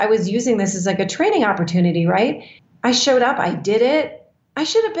was using this as like a training opportunity, right? I showed up, I did it. I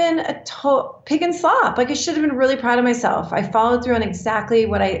should have been a pig and slop. Like I should have been really proud of myself. I followed through on exactly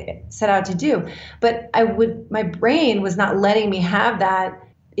what I set out to do. But my brain was not letting me have that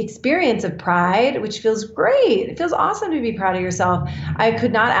experience of pride, which feels great. It feels awesome to be proud of yourself. I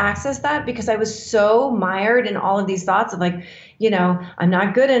could not access that because I was so mired in all of these thoughts of like, I'm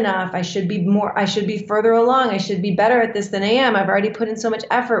not good enough. I should be further along. I should be better at this than I am. I've already put in so much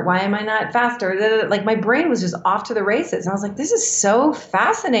effort. Why am I not faster? Like my brain was just off to the races. And I was like, this is so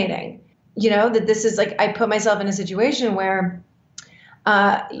fascinating, that this is like, I put myself in a situation where,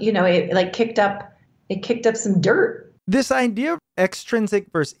 it kicked up some dirt. This idea of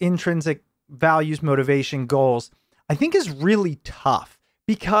extrinsic versus intrinsic values, motivation, goals, I think is really tough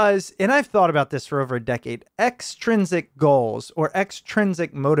because, and I've thought about this for over a decade, extrinsic goals or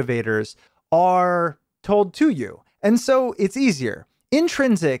extrinsic motivators are told to you. And so it's easier.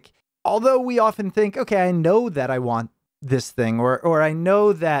 Intrinsic, although we often think, okay, I know that I want this thing, or I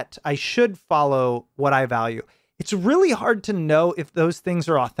know that I should follow what I value. It's really hard to know if those things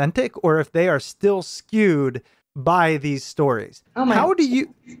are authentic or if they are still skewed by these stories. How do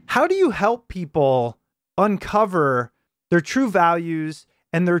you help people uncover their true values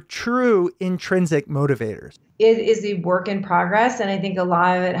and their true intrinsic motivators? It is a work in progress. And I think a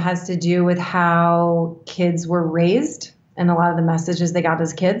lot of it has to do with how kids were raised and a lot of the messages they got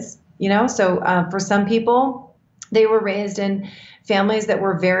as kids, So for some people, they were raised in families that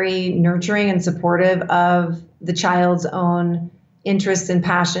were very nurturing and supportive of the child's own interests and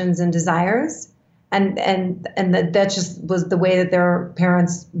passions and desires. And that just was the way that their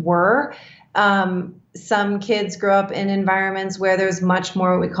parents were. Some kids grow up in environments where there's much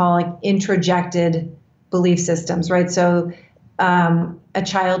more what we call like introjected belief systems, right? So a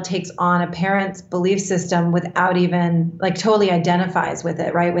child takes on a parent's belief system without even like totally identifies with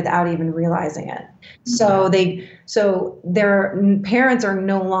it, right? Without even realizing it. So their parents are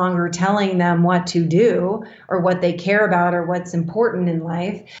no longer telling them what to do or what they care about or what's important in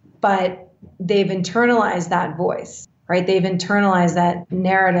life, but they've internalized that voice, right? They've internalized that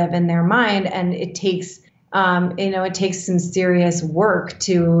narrative in their mind, and it takes, it takes some serious work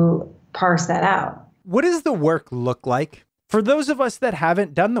to parse that out. What does the work look like for those of us that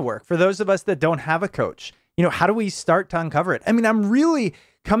haven't done the work? For those of us that don't have a coach, how do we start to uncover it? I mean, I'm really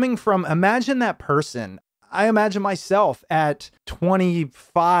coming from, imagine that person. I imagine myself at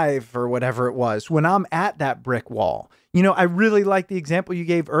 25 or whatever it was when I'm at that brick wall. I really like the example you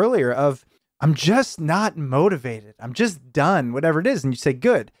gave earlier of I'm just not motivated. I'm just done, whatever it is. And you say,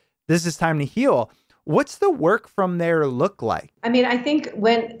 good, this is time to heal. What's the work from there look like? I mean, I think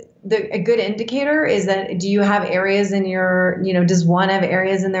a good indicator is that do you have areas in your, does one have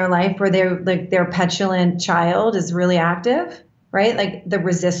areas in their life where their petulant child is really active, right? Like the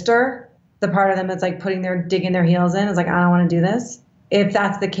resistor, the part of them that's like digging their heels in is like, I don't want to do this. If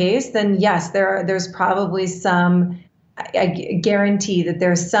that's the case, then yes, there's probably I guarantee that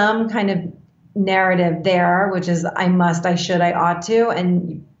there's some kind of narrative there, which is I must, I should, I ought to.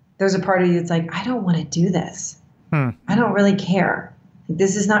 And there's a part of you that's like, I don't want to do this. I don't really care.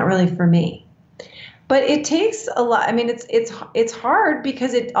 This is not really for me. But it takes a lot. I mean, it's hard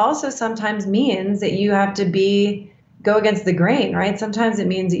because it also sometimes means that you have to go against the grain, right? Sometimes it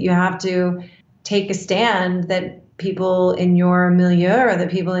means that you have to take a stand that people in your milieu or the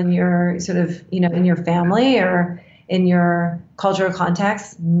people in your sort of, in your family or in your cultural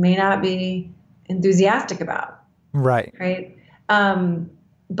context may not be enthusiastic about. Right. Right.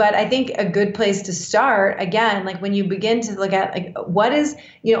 But I think a good place to start, again, like when you begin to look at like, what is,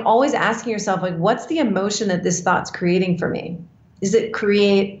 always asking yourself, like, what's the emotion that this thought's creating for me? Does it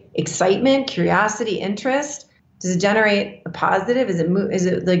create excitement, curiosity, interest? Does it generate a positive? Is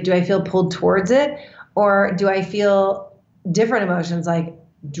it like, do I feel pulled towards it? Or do I feel different emotions like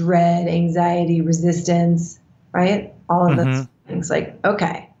dread, anxiety, resistance, right? All of those things like,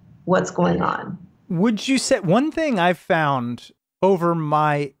 okay, what's going on? Would you say one thing I've found over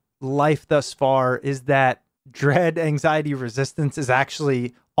my life thus far is that dread, anxiety, resistance is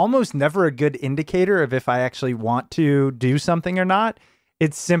actually almost never a good indicator of if I actually want to do something or not.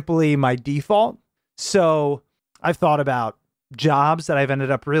 It's simply my default. So I've thought about jobs that I've ended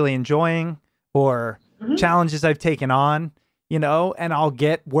up really enjoying or challenges I've taken on, and I'll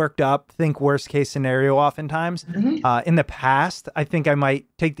get worked up, think worst case scenario oftentimes. In the past, I think I might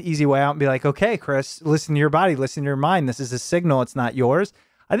take the easy way out and be like, okay, Chris, listen to your body, listen to your mind. This is a signal. It's not yours.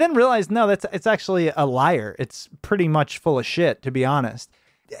 I then realized, no, it's actually a liar. It's pretty much full of shit, to be honest.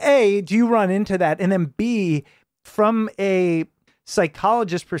 A, do you run into that? And then B, from a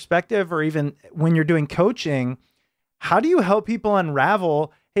psychologist perspective, or even when you're doing coaching, how do you help people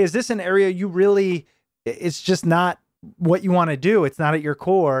unravel, hey, is this an area you really, it's just not what you want to do, it's not at your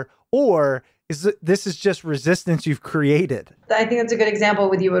core, or this is just resistance you've created? I think that's a good example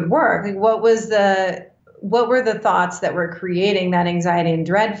with you at work. Like, what were the thoughts that were creating that anxiety and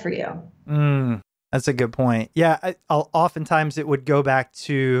dread for you? That's a good point. Yeah, oftentimes it would go back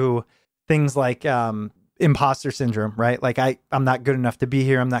to things like impostor syndrome, right? Like I'm not good enough to be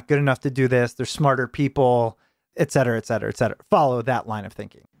here. I'm not good enough to do this. There's smarter people, et cetera, et cetera, et cetera. Follow that line of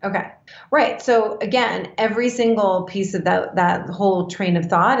thinking. Okay. Right. So again, every single piece of that whole train of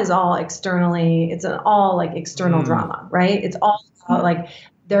thought is all externally, it's all like external drama, right? It's all about like,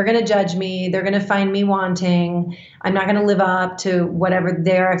 they're going to judge me. They're going to find me wanting. I'm not going to live up to whatever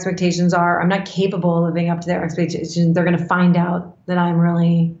their expectations are. I'm not capable of living up to their expectations. They're going to find out that I'm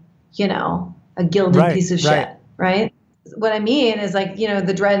really, a gilded piece of shit, right? What I mean is like,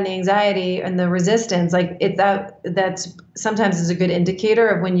 the dread and the anxiety and the resistance, like that's sometimes is a good indicator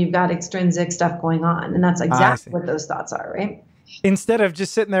of when you've got extrinsic stuff going on. And that's exactly what those thoughts are, right? Instead of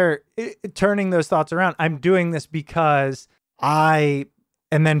just sitting there turning those thoughts around, I'm doing this because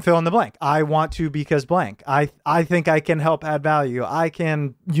and then fill in the blank. I want to because blank. I think I can help add value. I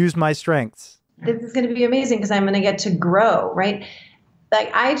can use my strengths. This is going to be amazing because I'm going to get to grow, right? Like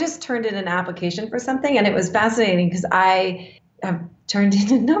I just turned in an application for something and it was fascinating because I have turned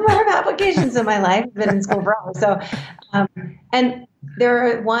in a number of applications in my life. I've been in school forever. So, and there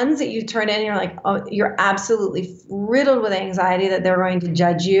are ones that you turn in and you're like, oh, you're absolutely riddled with anxiety that they're going to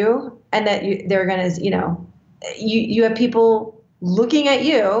judge you and that they're going to, you have people looking at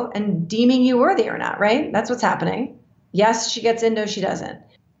you and deeming you worthy or not, right? That's what's happening. Yes, she gets in, no, she doesn't.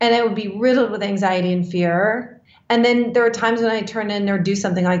 And I would be riddled with anxiety and fear. And then there are times when I turn in or do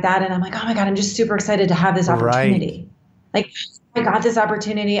something like that and I'm like, oh my God, I'm just super excited to have this opportunity. Like I got this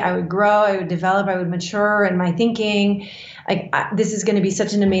opportunity. I would grow, I would develop, I would mature in my thinking. Like this is going to be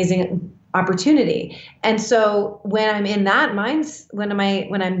such an amazing opportunity. And so when I'm in that when I'm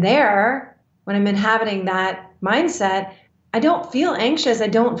inhabiting that mindset, I don't feel anxious. I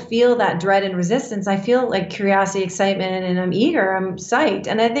don't feel that dread and resistance. I feel like curiosity, excitement, and I'm eager. I'm psyched.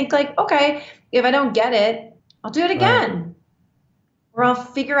 And I think like, okay, if I don't get it, I'll do it again. Or I'll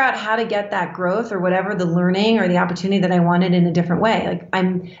figure out how to get that growth or whatever the learning or the opportunity that I wanted in a different way. Like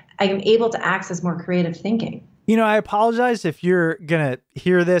I'm able to access more creative thinking. I apologize if you're going to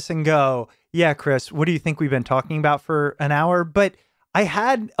hear this and go, yeah, Chris, what do you think we've been talking about for an hour? But I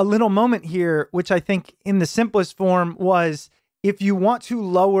had a little moment here, which I think in the simplest form was, if you want to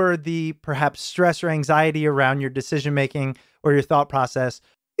lower the perhaps stress or anxiety around your decision-making or your thought process,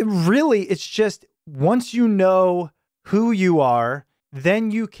 it's just once you know who you are,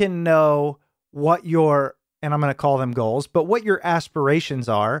 then you can know what your, and I'm going to call them goals, but what your aspirations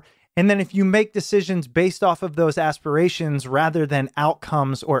are. And then if you make decisions based off of those aspirations rather than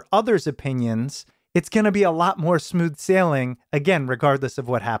outcomes or others' opinions, it's going to be a lot more smooth sailing, again, regardless of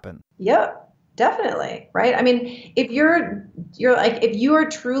what happened. Yeah, definitely. Right. I mean, if if you are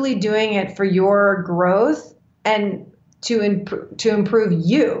truly doing it for your growth and to improve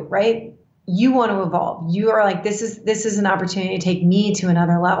you, right? You want to evolve. You are like, this is an opportunity to take me to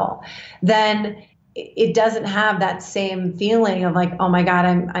another level. Then it doesn't have that same feeling of like, oh my God,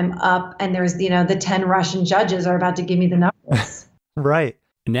 I'm up and there's, the 10 Russian judges are about to give me the numbers. Right.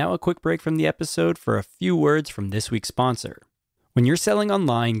 And now a quick break from the episode for a few words from this week's sponsor. When you're selling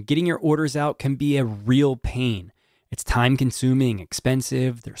online, getting your orders out can be a real pain. It's time consuming,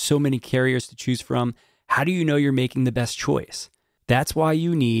 expensive. There's so many carriers to choose from. How do you know you're making the best choice? That's why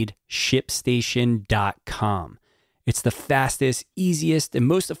you need ShipStation.com. It's the fastest, easiest, and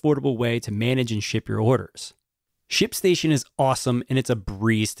most affordable way to manage and ship your orders. ShipStation is awesome and it's a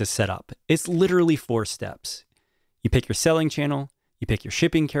breeze to set up. It's literally 4 steps. You pick your selling channel, you pick your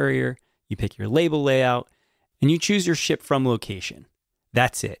shipping carrier, you pick your label layout, and you choose your ship from location.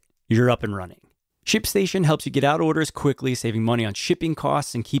 That's it. You're up and running. ShipStation helps you get out orders quickly, saving money on shipping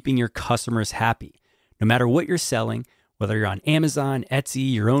costs and keeping your customers happy. No matter what you're selling, whether you're on Amazon,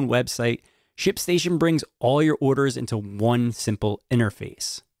 Etsy, your own website, ShipStation brings all your orders into one simple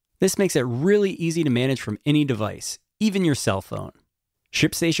interface. This makes it really easy to manage from any device, even your cell phone.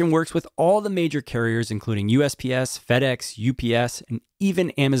 ShipStation works with all the major carriers, including USPS, FedEx, UPS, and even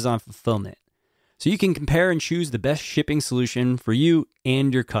Amazon Fulfillment. So you can compare and choose the best shipping solution for you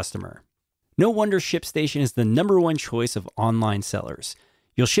and your customer. No wonder ShipStation is the #1 choice of online sellers.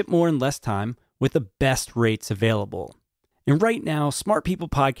 You'll ship more in less time with the best rates available. And right now, Smart People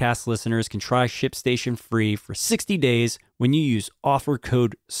Podcast listeners can try ShipStation free for 60 days when you use offer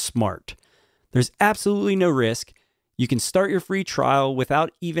code SMART. There's absolutely no risk. You can start your free trial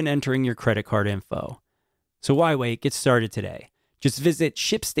without even entering your credit card info. So why wait? Get started today. Just visit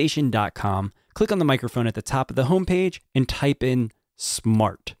ShipStation.com, click on the microphone at the top of the homepage, and type in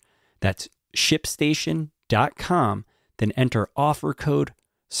SMART. That's ShipStation.com, then enter offer code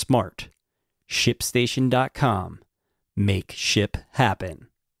SMART. ShipStation.com. Make ship happen.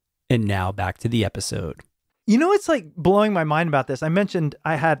 And now back to the episode. You know, it's like blowing my mind about this. I mentioned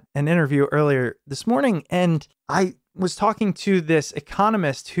I had an interview earlier this morning, and I was talking to this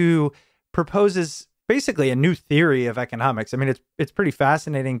economist who proposes basically a new theory of economics. I mean, it's pretty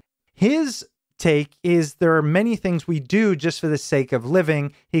fascinating. His take is there are many things we do just for the sake of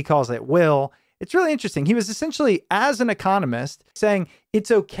living. He calls it will. It's really interesting. He was essentially, as an economist, saying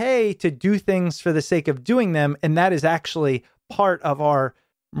it's okay to do things for the sake of doing them, and that is actually part of our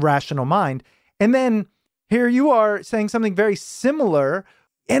rational mind. And then here you are saying something very similar,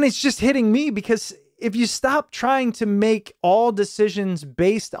 and it's just hitting me because if you stop trying to make all decisions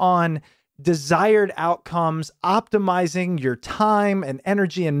based on desired outcomes, optimizing your time and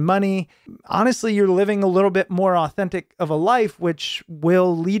energy and money, honestly, you're living a little bit more authentic of a life, which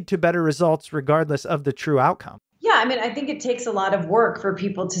will lead to better results regardless of the true outcome. Yeah, I mean, I think it takes a lot of work for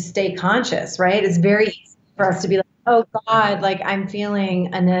people to stay conscious, right? It's very easy for us to be like, oh God, like I'm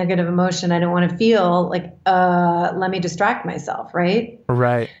feeling a negative emotion I don't want to feel, like, let me distract myself, right?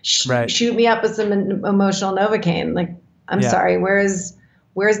 Right. Shoot me up with some emotional Novocaine. Like, I'm sorry, where's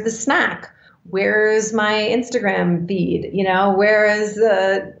the snack? Where's my Instagram feed? You know, where is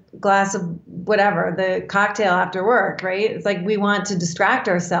the glass of whatever, the cocktail after work, right? It's like we want to distract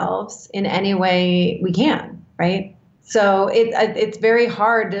ourselves in any way we can, right? So it's very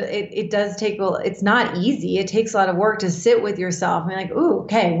hard. It does take, it's not easy. It takes a lot of work to sit with yourself and be like, ooh,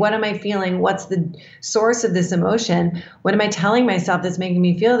 okay, what am I feeling? What's the source of this emotion? What am I telling myself that's making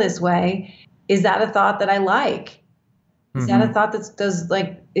me feel this way? Is that a thought that I like? Is that a thought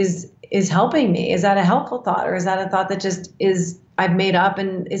is helping me? Is that a helpful thought? Or is that a thought that just I've made up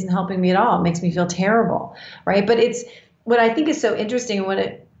and isn't helping me at all? It makes me feel terrible, right? But it's, what I think is so interesting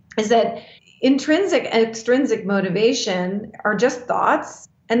is that intrinsic and extrinsic motivation are just thoughts,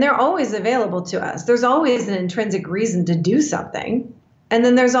 and they're always available to us. There's always an intrinsic reason to do something. And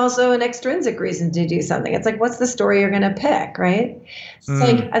then there's also an extrinsic reason to do something. It's like, what's the story you're going to pick, right? So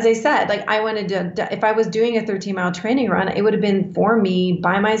like, as I said, like I wanted to, if I was doing a 13-mile training run, it would have been for me,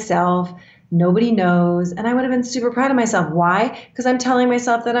 by myself, nobody knows. And I would have been super proud of myself. Why? Because I'm telling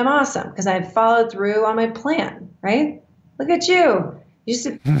myself that I'm awesome, because I've followed through on my plan, right? Look at you. You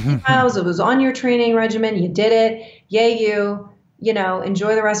did 15 miles. It was on your training regimen. You did it. Yay, you know,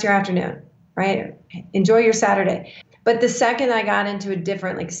 enjoy the rest of your afternoon, right? Enjoy your Saturday. But the second I got into a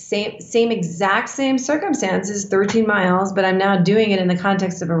different, like exact same circumstances, 13 miles, but I'm now doing it in the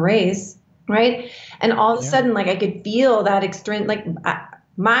context of a race, right? And all of a sudden, like I could feel that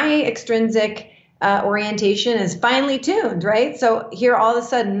my extrinsic orientation is finely tuned, right? So here all of a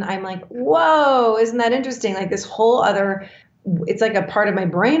sudden I'm like, whoa, isn't that interesting? Like this whole other, it's like a part of my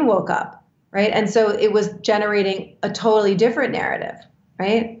brain woke up, right? And so it was generating a totally different narrative,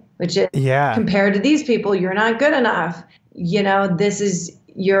 right? Which is, compared to these people, you're not good enough. You know,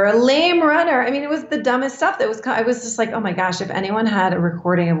 you're a lame runner. I mean, it was the dumbest stuff I was just like, oh my gosh, if anyone had a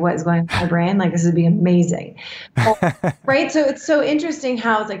recording of what is going on in my brain, like this would be amazing. Right. So it's so interesting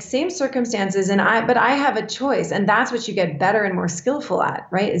how it's like same circumstances but I have a choice, and that's what you get better and more skillful at,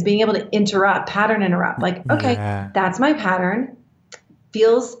 right? Is being able to pattern interrupt. Like, okay, that's my pattern.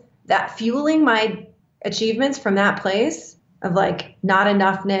 Fueling my achievements from that place of like not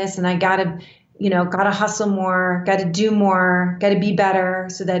enoughness, and I gotta hustle more, gotta do more, gotta be better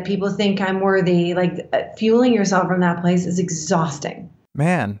so that people think I'm worthy. Like fueling yourself from that place is exhausting.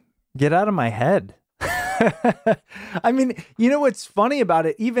 Man, get out of my head. I mean, you know what's funny about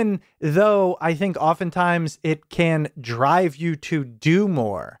it? Even though I think oftentimes it can drive you to do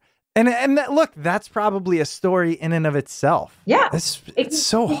more. And look, that's probably a story in and of itself. Yeah. It's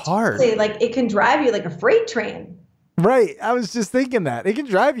so hard. Like it can drive you like a freight train. Right. I was just thinking that it can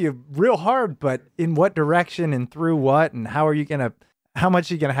drive you real hard, but in what direction and through what, and how much are you going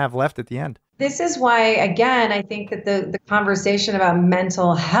to have left at the end? This is why, again, I think that the conversation about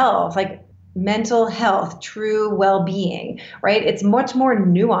mental health, true well-being, right? It's much more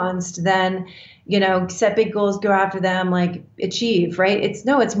nuanced than, set big goals, go after them, like achieve, right? It's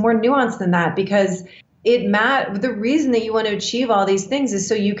more nuanced than that, because the reason that you want to achieve all these things is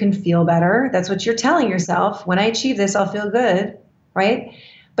so you can feel better. That's what you're telling yourself. When I achieve this, I'll feel good, right?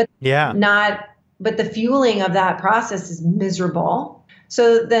 But the fueling of that process is miserable.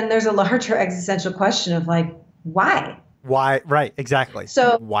 So then there's a larger existential question of like, why? Why? Right. Exactly.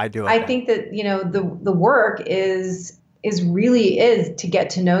 So why do it? I then? think that, the work is really to get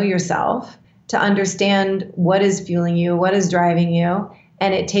to know yourself, to understand what is fueling you, what is driving you.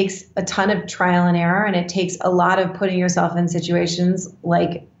 And it takes a ton of trial and error. And it takes a lot of putting yourself in situations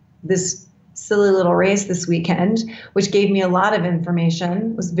like this silly little race this weekend, which gave me a lot of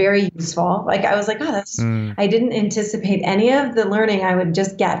information, was very useful. Like I was like, oh, I didn't anticipate any of the learning I would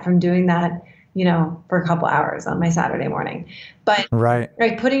just get from doing that, for a couple hours on my Saturday morning. But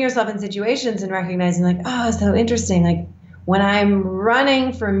like putting yourself in situations and recognizing like, oh, so interesting. Like when I'm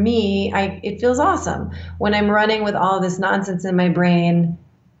running for me, it feels awesome. When I'm running with all this nonsense in my brain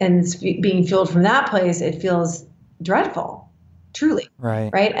and it's being fueled from that place, it feels dreadful. Truly.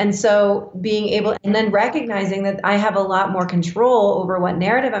 Right. And so being able, and then recognizing that I have a lot more control over what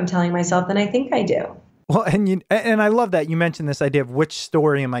narrative I'm telling myself than I think I do. Well, and I love that you mentioned this idea of which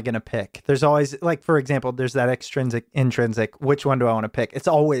story am I going to pick? There's always, like, for example, there's that extrinsic, intrinsic, which one do I want to pick? It's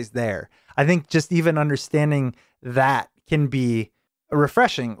always there. I think just even understanding that can be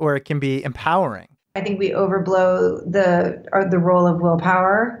refreshing, or it can be empowering. I think we overblow the role of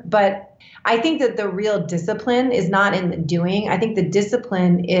willpower, but I think that the real discipline is not in the doing. I think the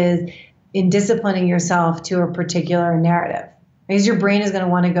discipline is in disciplining yourself to a particular narrative. Because your brain is going to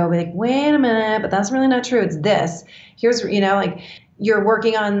want to go like, wait a minute, but that's really not true. It's this. Here's, like you're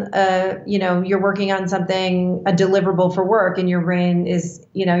working on, you're working on something, a deliverable for work, and your brain is,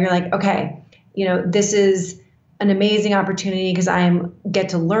 you're like, okay, this is an amazing opportunity because get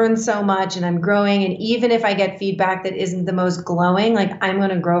to learn so much and I'm growing. And even if I get feedback that isn't the most glowing, like I'm going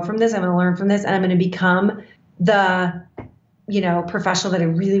to grow from this, I'm going to learn from this, and I'm going to become the, professional that I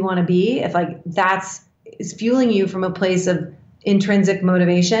really want to be. If like is fueling you from a place of intrinsic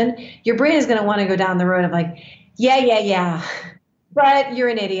motivation, your brain is going to want to go down the road of like, yeah, but you're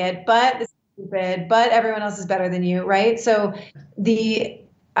an idiot, but this is stupid, but everyone else is better than you. Right. So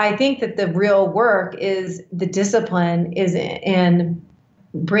I think that the real work is the discipline is in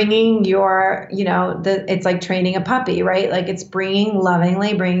bringing your, it's like training a puppy, right? Like it's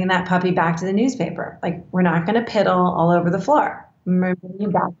lovingly bringing that puppy back to the newspaper. Like we're not going to piddle all over the floor. We're bringing you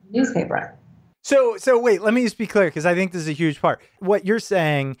back to the newspaper. So wait, let me just be clear, because I think this is a huge part. What you're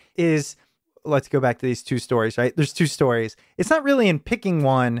saying is, let's go back to these two stories, right? There's two stories. It's not really in picking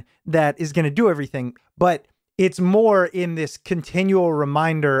one that is going to do everything, but it's more in this continual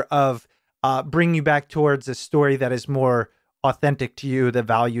reminder of bringing you back towards a story that is more authentic to you, the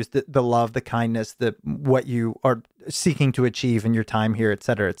values, the love, the kindness, what you are seeking to achieve in your time here, et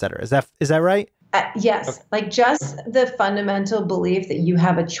cetera, et cetera. Is that right? Yes. Okay. Like just the fundamental belief that you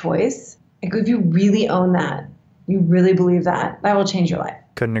have a choice. Like if you really own that, you really believe that will change your life.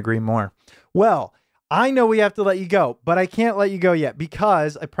 Couldn't agree more. Well, I know we have to let you go, but I can't let you go yet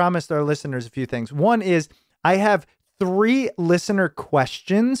because I promised our listeners a few things. One is I have 3 listener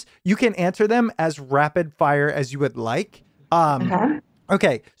questions. You can answer them as rapid fire as you would like.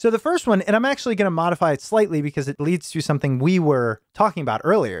 Okay. So the first one, and I'm actually going to modify it slightly because it leads to something we were talking about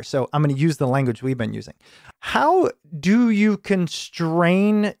earlier. So I'm going to use the language we've been using. How do you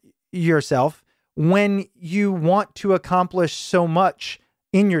constrain yourself when you want to accomplish so much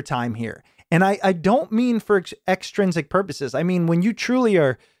in your time here? And I don't mean for extrinsic purposes. I mean, when you truly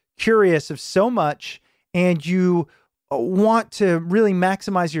are curious of so much and you want to really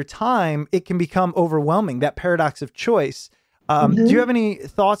maximize your time, it can become overwhelming, that paradox of choice. Do you have any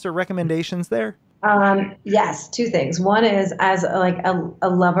thoughts or recommendations there? Yes, 2 things. One is as a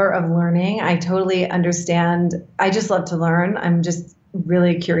lover of learning, I totally understand. I just love to learn. I'm just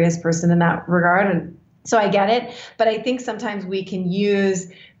really a curious person in that regard. And so I get it. But I think sometimes we can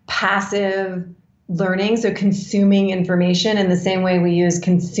use passive learning, so consuming information in the same way we use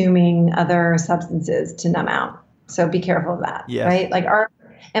consuming other substances to numb out. So be careful of that, right? Like,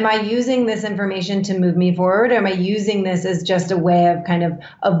 am I using this information to move me forward? Or am I using this as just a way of kind of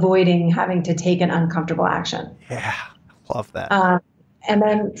avoiding having to take an uncomfortable action? Yeah, love that. And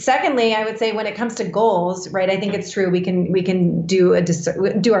then secondly, I would say when it comes to goals, right, I think it's true. We can do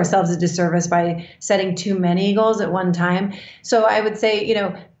ourselves a disservice by setting too many goals at one time. So I would say,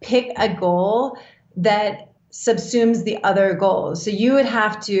 pick a goal that subsumes the other goals. So you would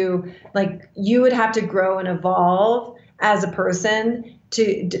have to grow and evolve as a person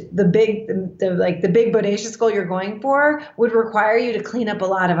to the big bodacious goal you're going for would require you to clean up a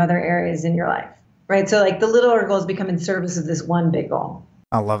lot of other areas in your life. Right. So like the littler goals become in service of this one big goal.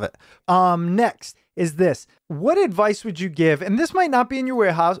 I love it. Next is this. What advice would you give? And this might not be in your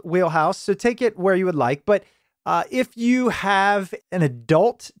wheelhouse, so take it where you would like. But if you have an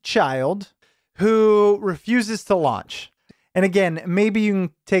adult child who refuses to launch And again, maybe you can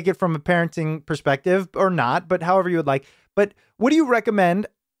take it from a parenting perspective or not, but however you would like. But what do you recommend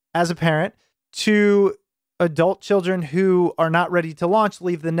as a parent to adult children who are not ready to launch,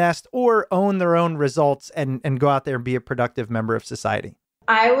 leave the nest, or own their own results and go out there and be a productive member of society?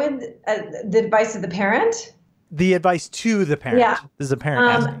 I would, the advice of the parent? The advice to the parent. Yeah. This is a parent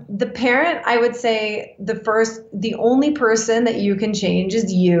asking. The parent, I would say the only person that you can change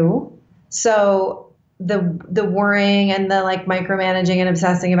is you. So the worrying and the like micromanaging and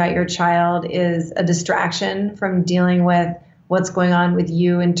obsessing about your child is a distraction from dealing with what's going on with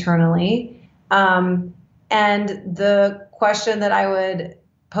you internally. And the question that I would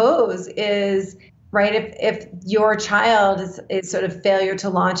pose is, right, if your child is sort of failure to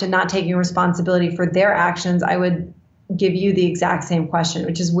launch and not taking responsibility for their actions, I would give you the exact same question,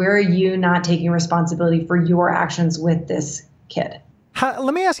 which is, where are you not taking responsibility for your actions with this kid?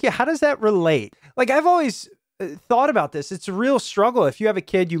 Let me ask you, how does that relate? Like, I've always thought about this. It's a real struggle. If you have a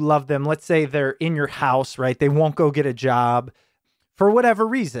kid, you love them. Let's say they're in your house, right? They won't go get a job for whatever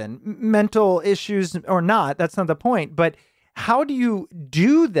reason, mental issues or not. That's not the point. But how do you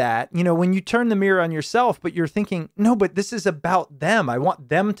do that? You know, when you turn the mirror on yourself, but you're thinking, no, but this is about them. I want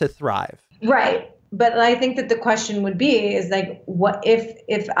them to thrive. Right. But I think that the question would be is like, what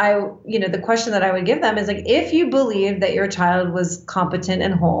if I, the question that I would give them is like, if you believe that your child was competent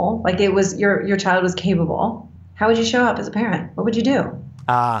and whole, like it was your child was capable, how would you show up as a parent? What would you do?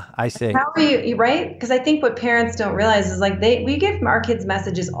 I see. How are you right? Because I think what parents don't realize is like we give our kids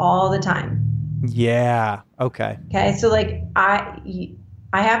messages all the time. Yeah. Okay. Okay. So like I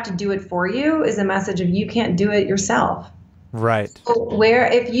have to do it for you is a message of you can't do it yourself. Right. So where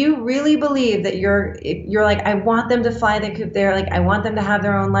if you really believe that you're like, I want them to fly the coop there, like I want them to have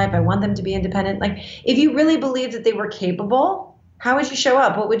their own life, I want them to be independent. Like if you really believe that they were capable, how would you show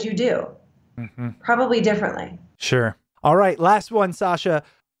up? What would you do? Mm-hmm. Probably differently. Sure. All right. Last one, Sasha.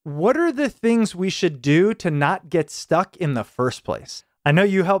 What are the things we should do to not get stuck in the first place? I know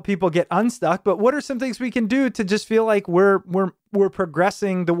you help people get unstuck, but what are some things we can do to just feel like we're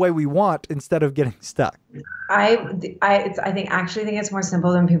progressing the way we want instead of getting stuck? I think it's more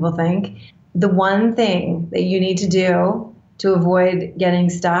simple than people think. The one thing that you need to do to avoid getting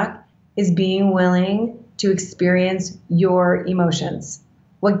stuck is being willing to experience your emotions.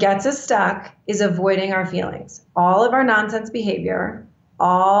 What gets us stuck is avoiding our feelings. All of our nonsense behavior,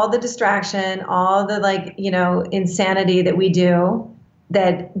 all the distraction, all the insanity that we do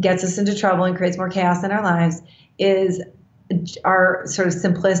that gets us into trouble and creates more chaos in our lives is our sort of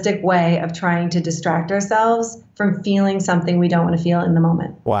simplistic way of trying to distract ourselves from feeling something we don't want to feel in the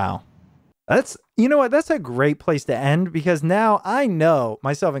moment. Wow. That's a great place to end, because now I know,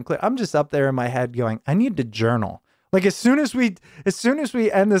 myself included, I'm just up there in my head going, I need to journal. Like as soon as we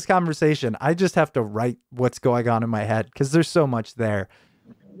end this conversation, I just have to write what's going on in my head because there's so much there.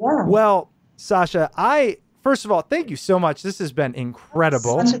 Yeah. Well, Sasha, first of all, thank you so much. This has been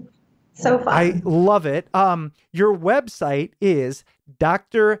incredible. So fun. I love it. Your website is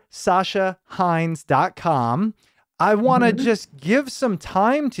drsashaheinz.com. I want to just give some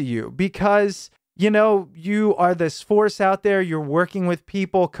time to you because, you are this force out there. You're working with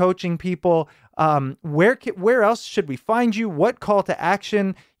people, coaching people. Where else should we find you? What call to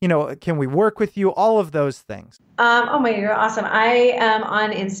action? Can we work with you? All of those things. You're awesome. I am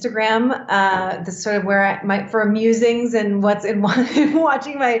on Instagram. That's sort of where for musings and what's in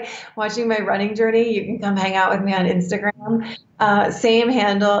watching my running journey. You can come hang out with me on Instagram. Same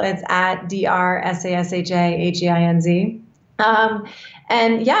handle. It's at DRSASHAHEINZ.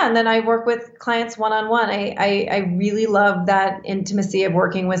 And then I work with clients one-on-one. I really love that intimacy of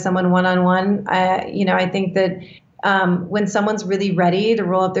working with someone one-on-one. I think that when someone's really ready to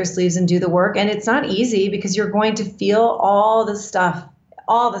roll up their sleeves and do the work, and it's not easy because you're going to feel all the stuff,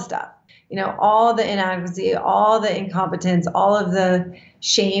 all the inadequacy, all the incompetence, all of the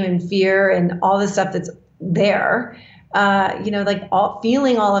shame and fear and all the stuff that's there.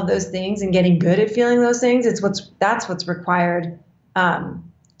 Feeling all of those things and getting good at feeling those things. That's what's required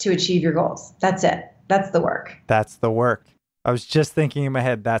to achieve your goals. That's it. That's the work. That's the work. I was just thinking in my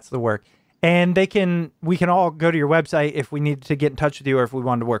head, that's the work. And we can all go to your website if we need to get in touch with you or if we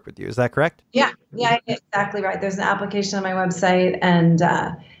wanted to work with you. Is that correct? Yeah, exactly right. There's an application on my website and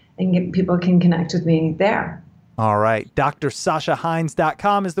people can connect with me there. All right.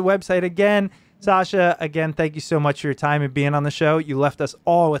 drsashaheinz.com is the website again. Sasha, again, thank you so much for your time and being on the show. You left us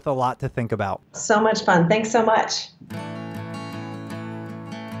all with a lot to think about. So much fun. Thanks so much.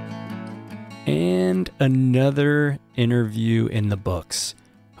 And another interview in the books.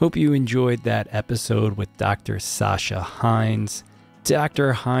 Hope you enjoyed that episode with Dr. Sasha Heinz.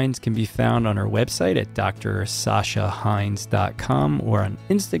 Dr. Heinz can be found on our website at drsashaheinz.com or on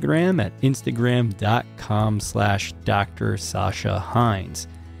Instagram at instagram.com/Dr. Sasha Heinz.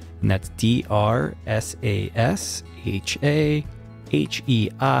 And that's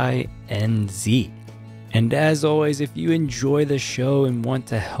DRSASHAHEINZ. And as always, if you enjoy the show and want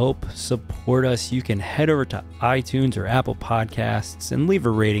to help support us, you can head over to iTunes or Apple Podcasts and leave a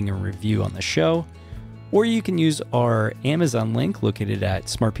rating and review on the show. Or you can use our Amazon link located at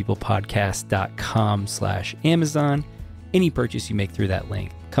smartpeoplepodcast.com/Amazon. Any purchase you make through that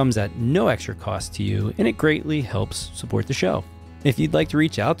link comes at no extra cost to you, and it greatly helps support the show. If you'd like to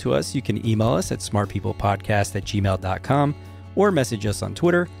reach out to us, you can email us at smartpeoplepodcast@gmail.com or message us on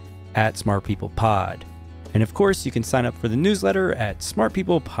Twitter at smartpeoplepod. And of course, you can sign up for the newsletter at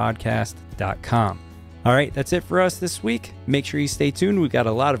smartpeoplepodcast.com. All right, that's it for us this week. Make sure you stay tuned. We've got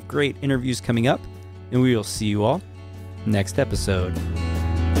a lot of great interviews coming up, and we will see you all next episode.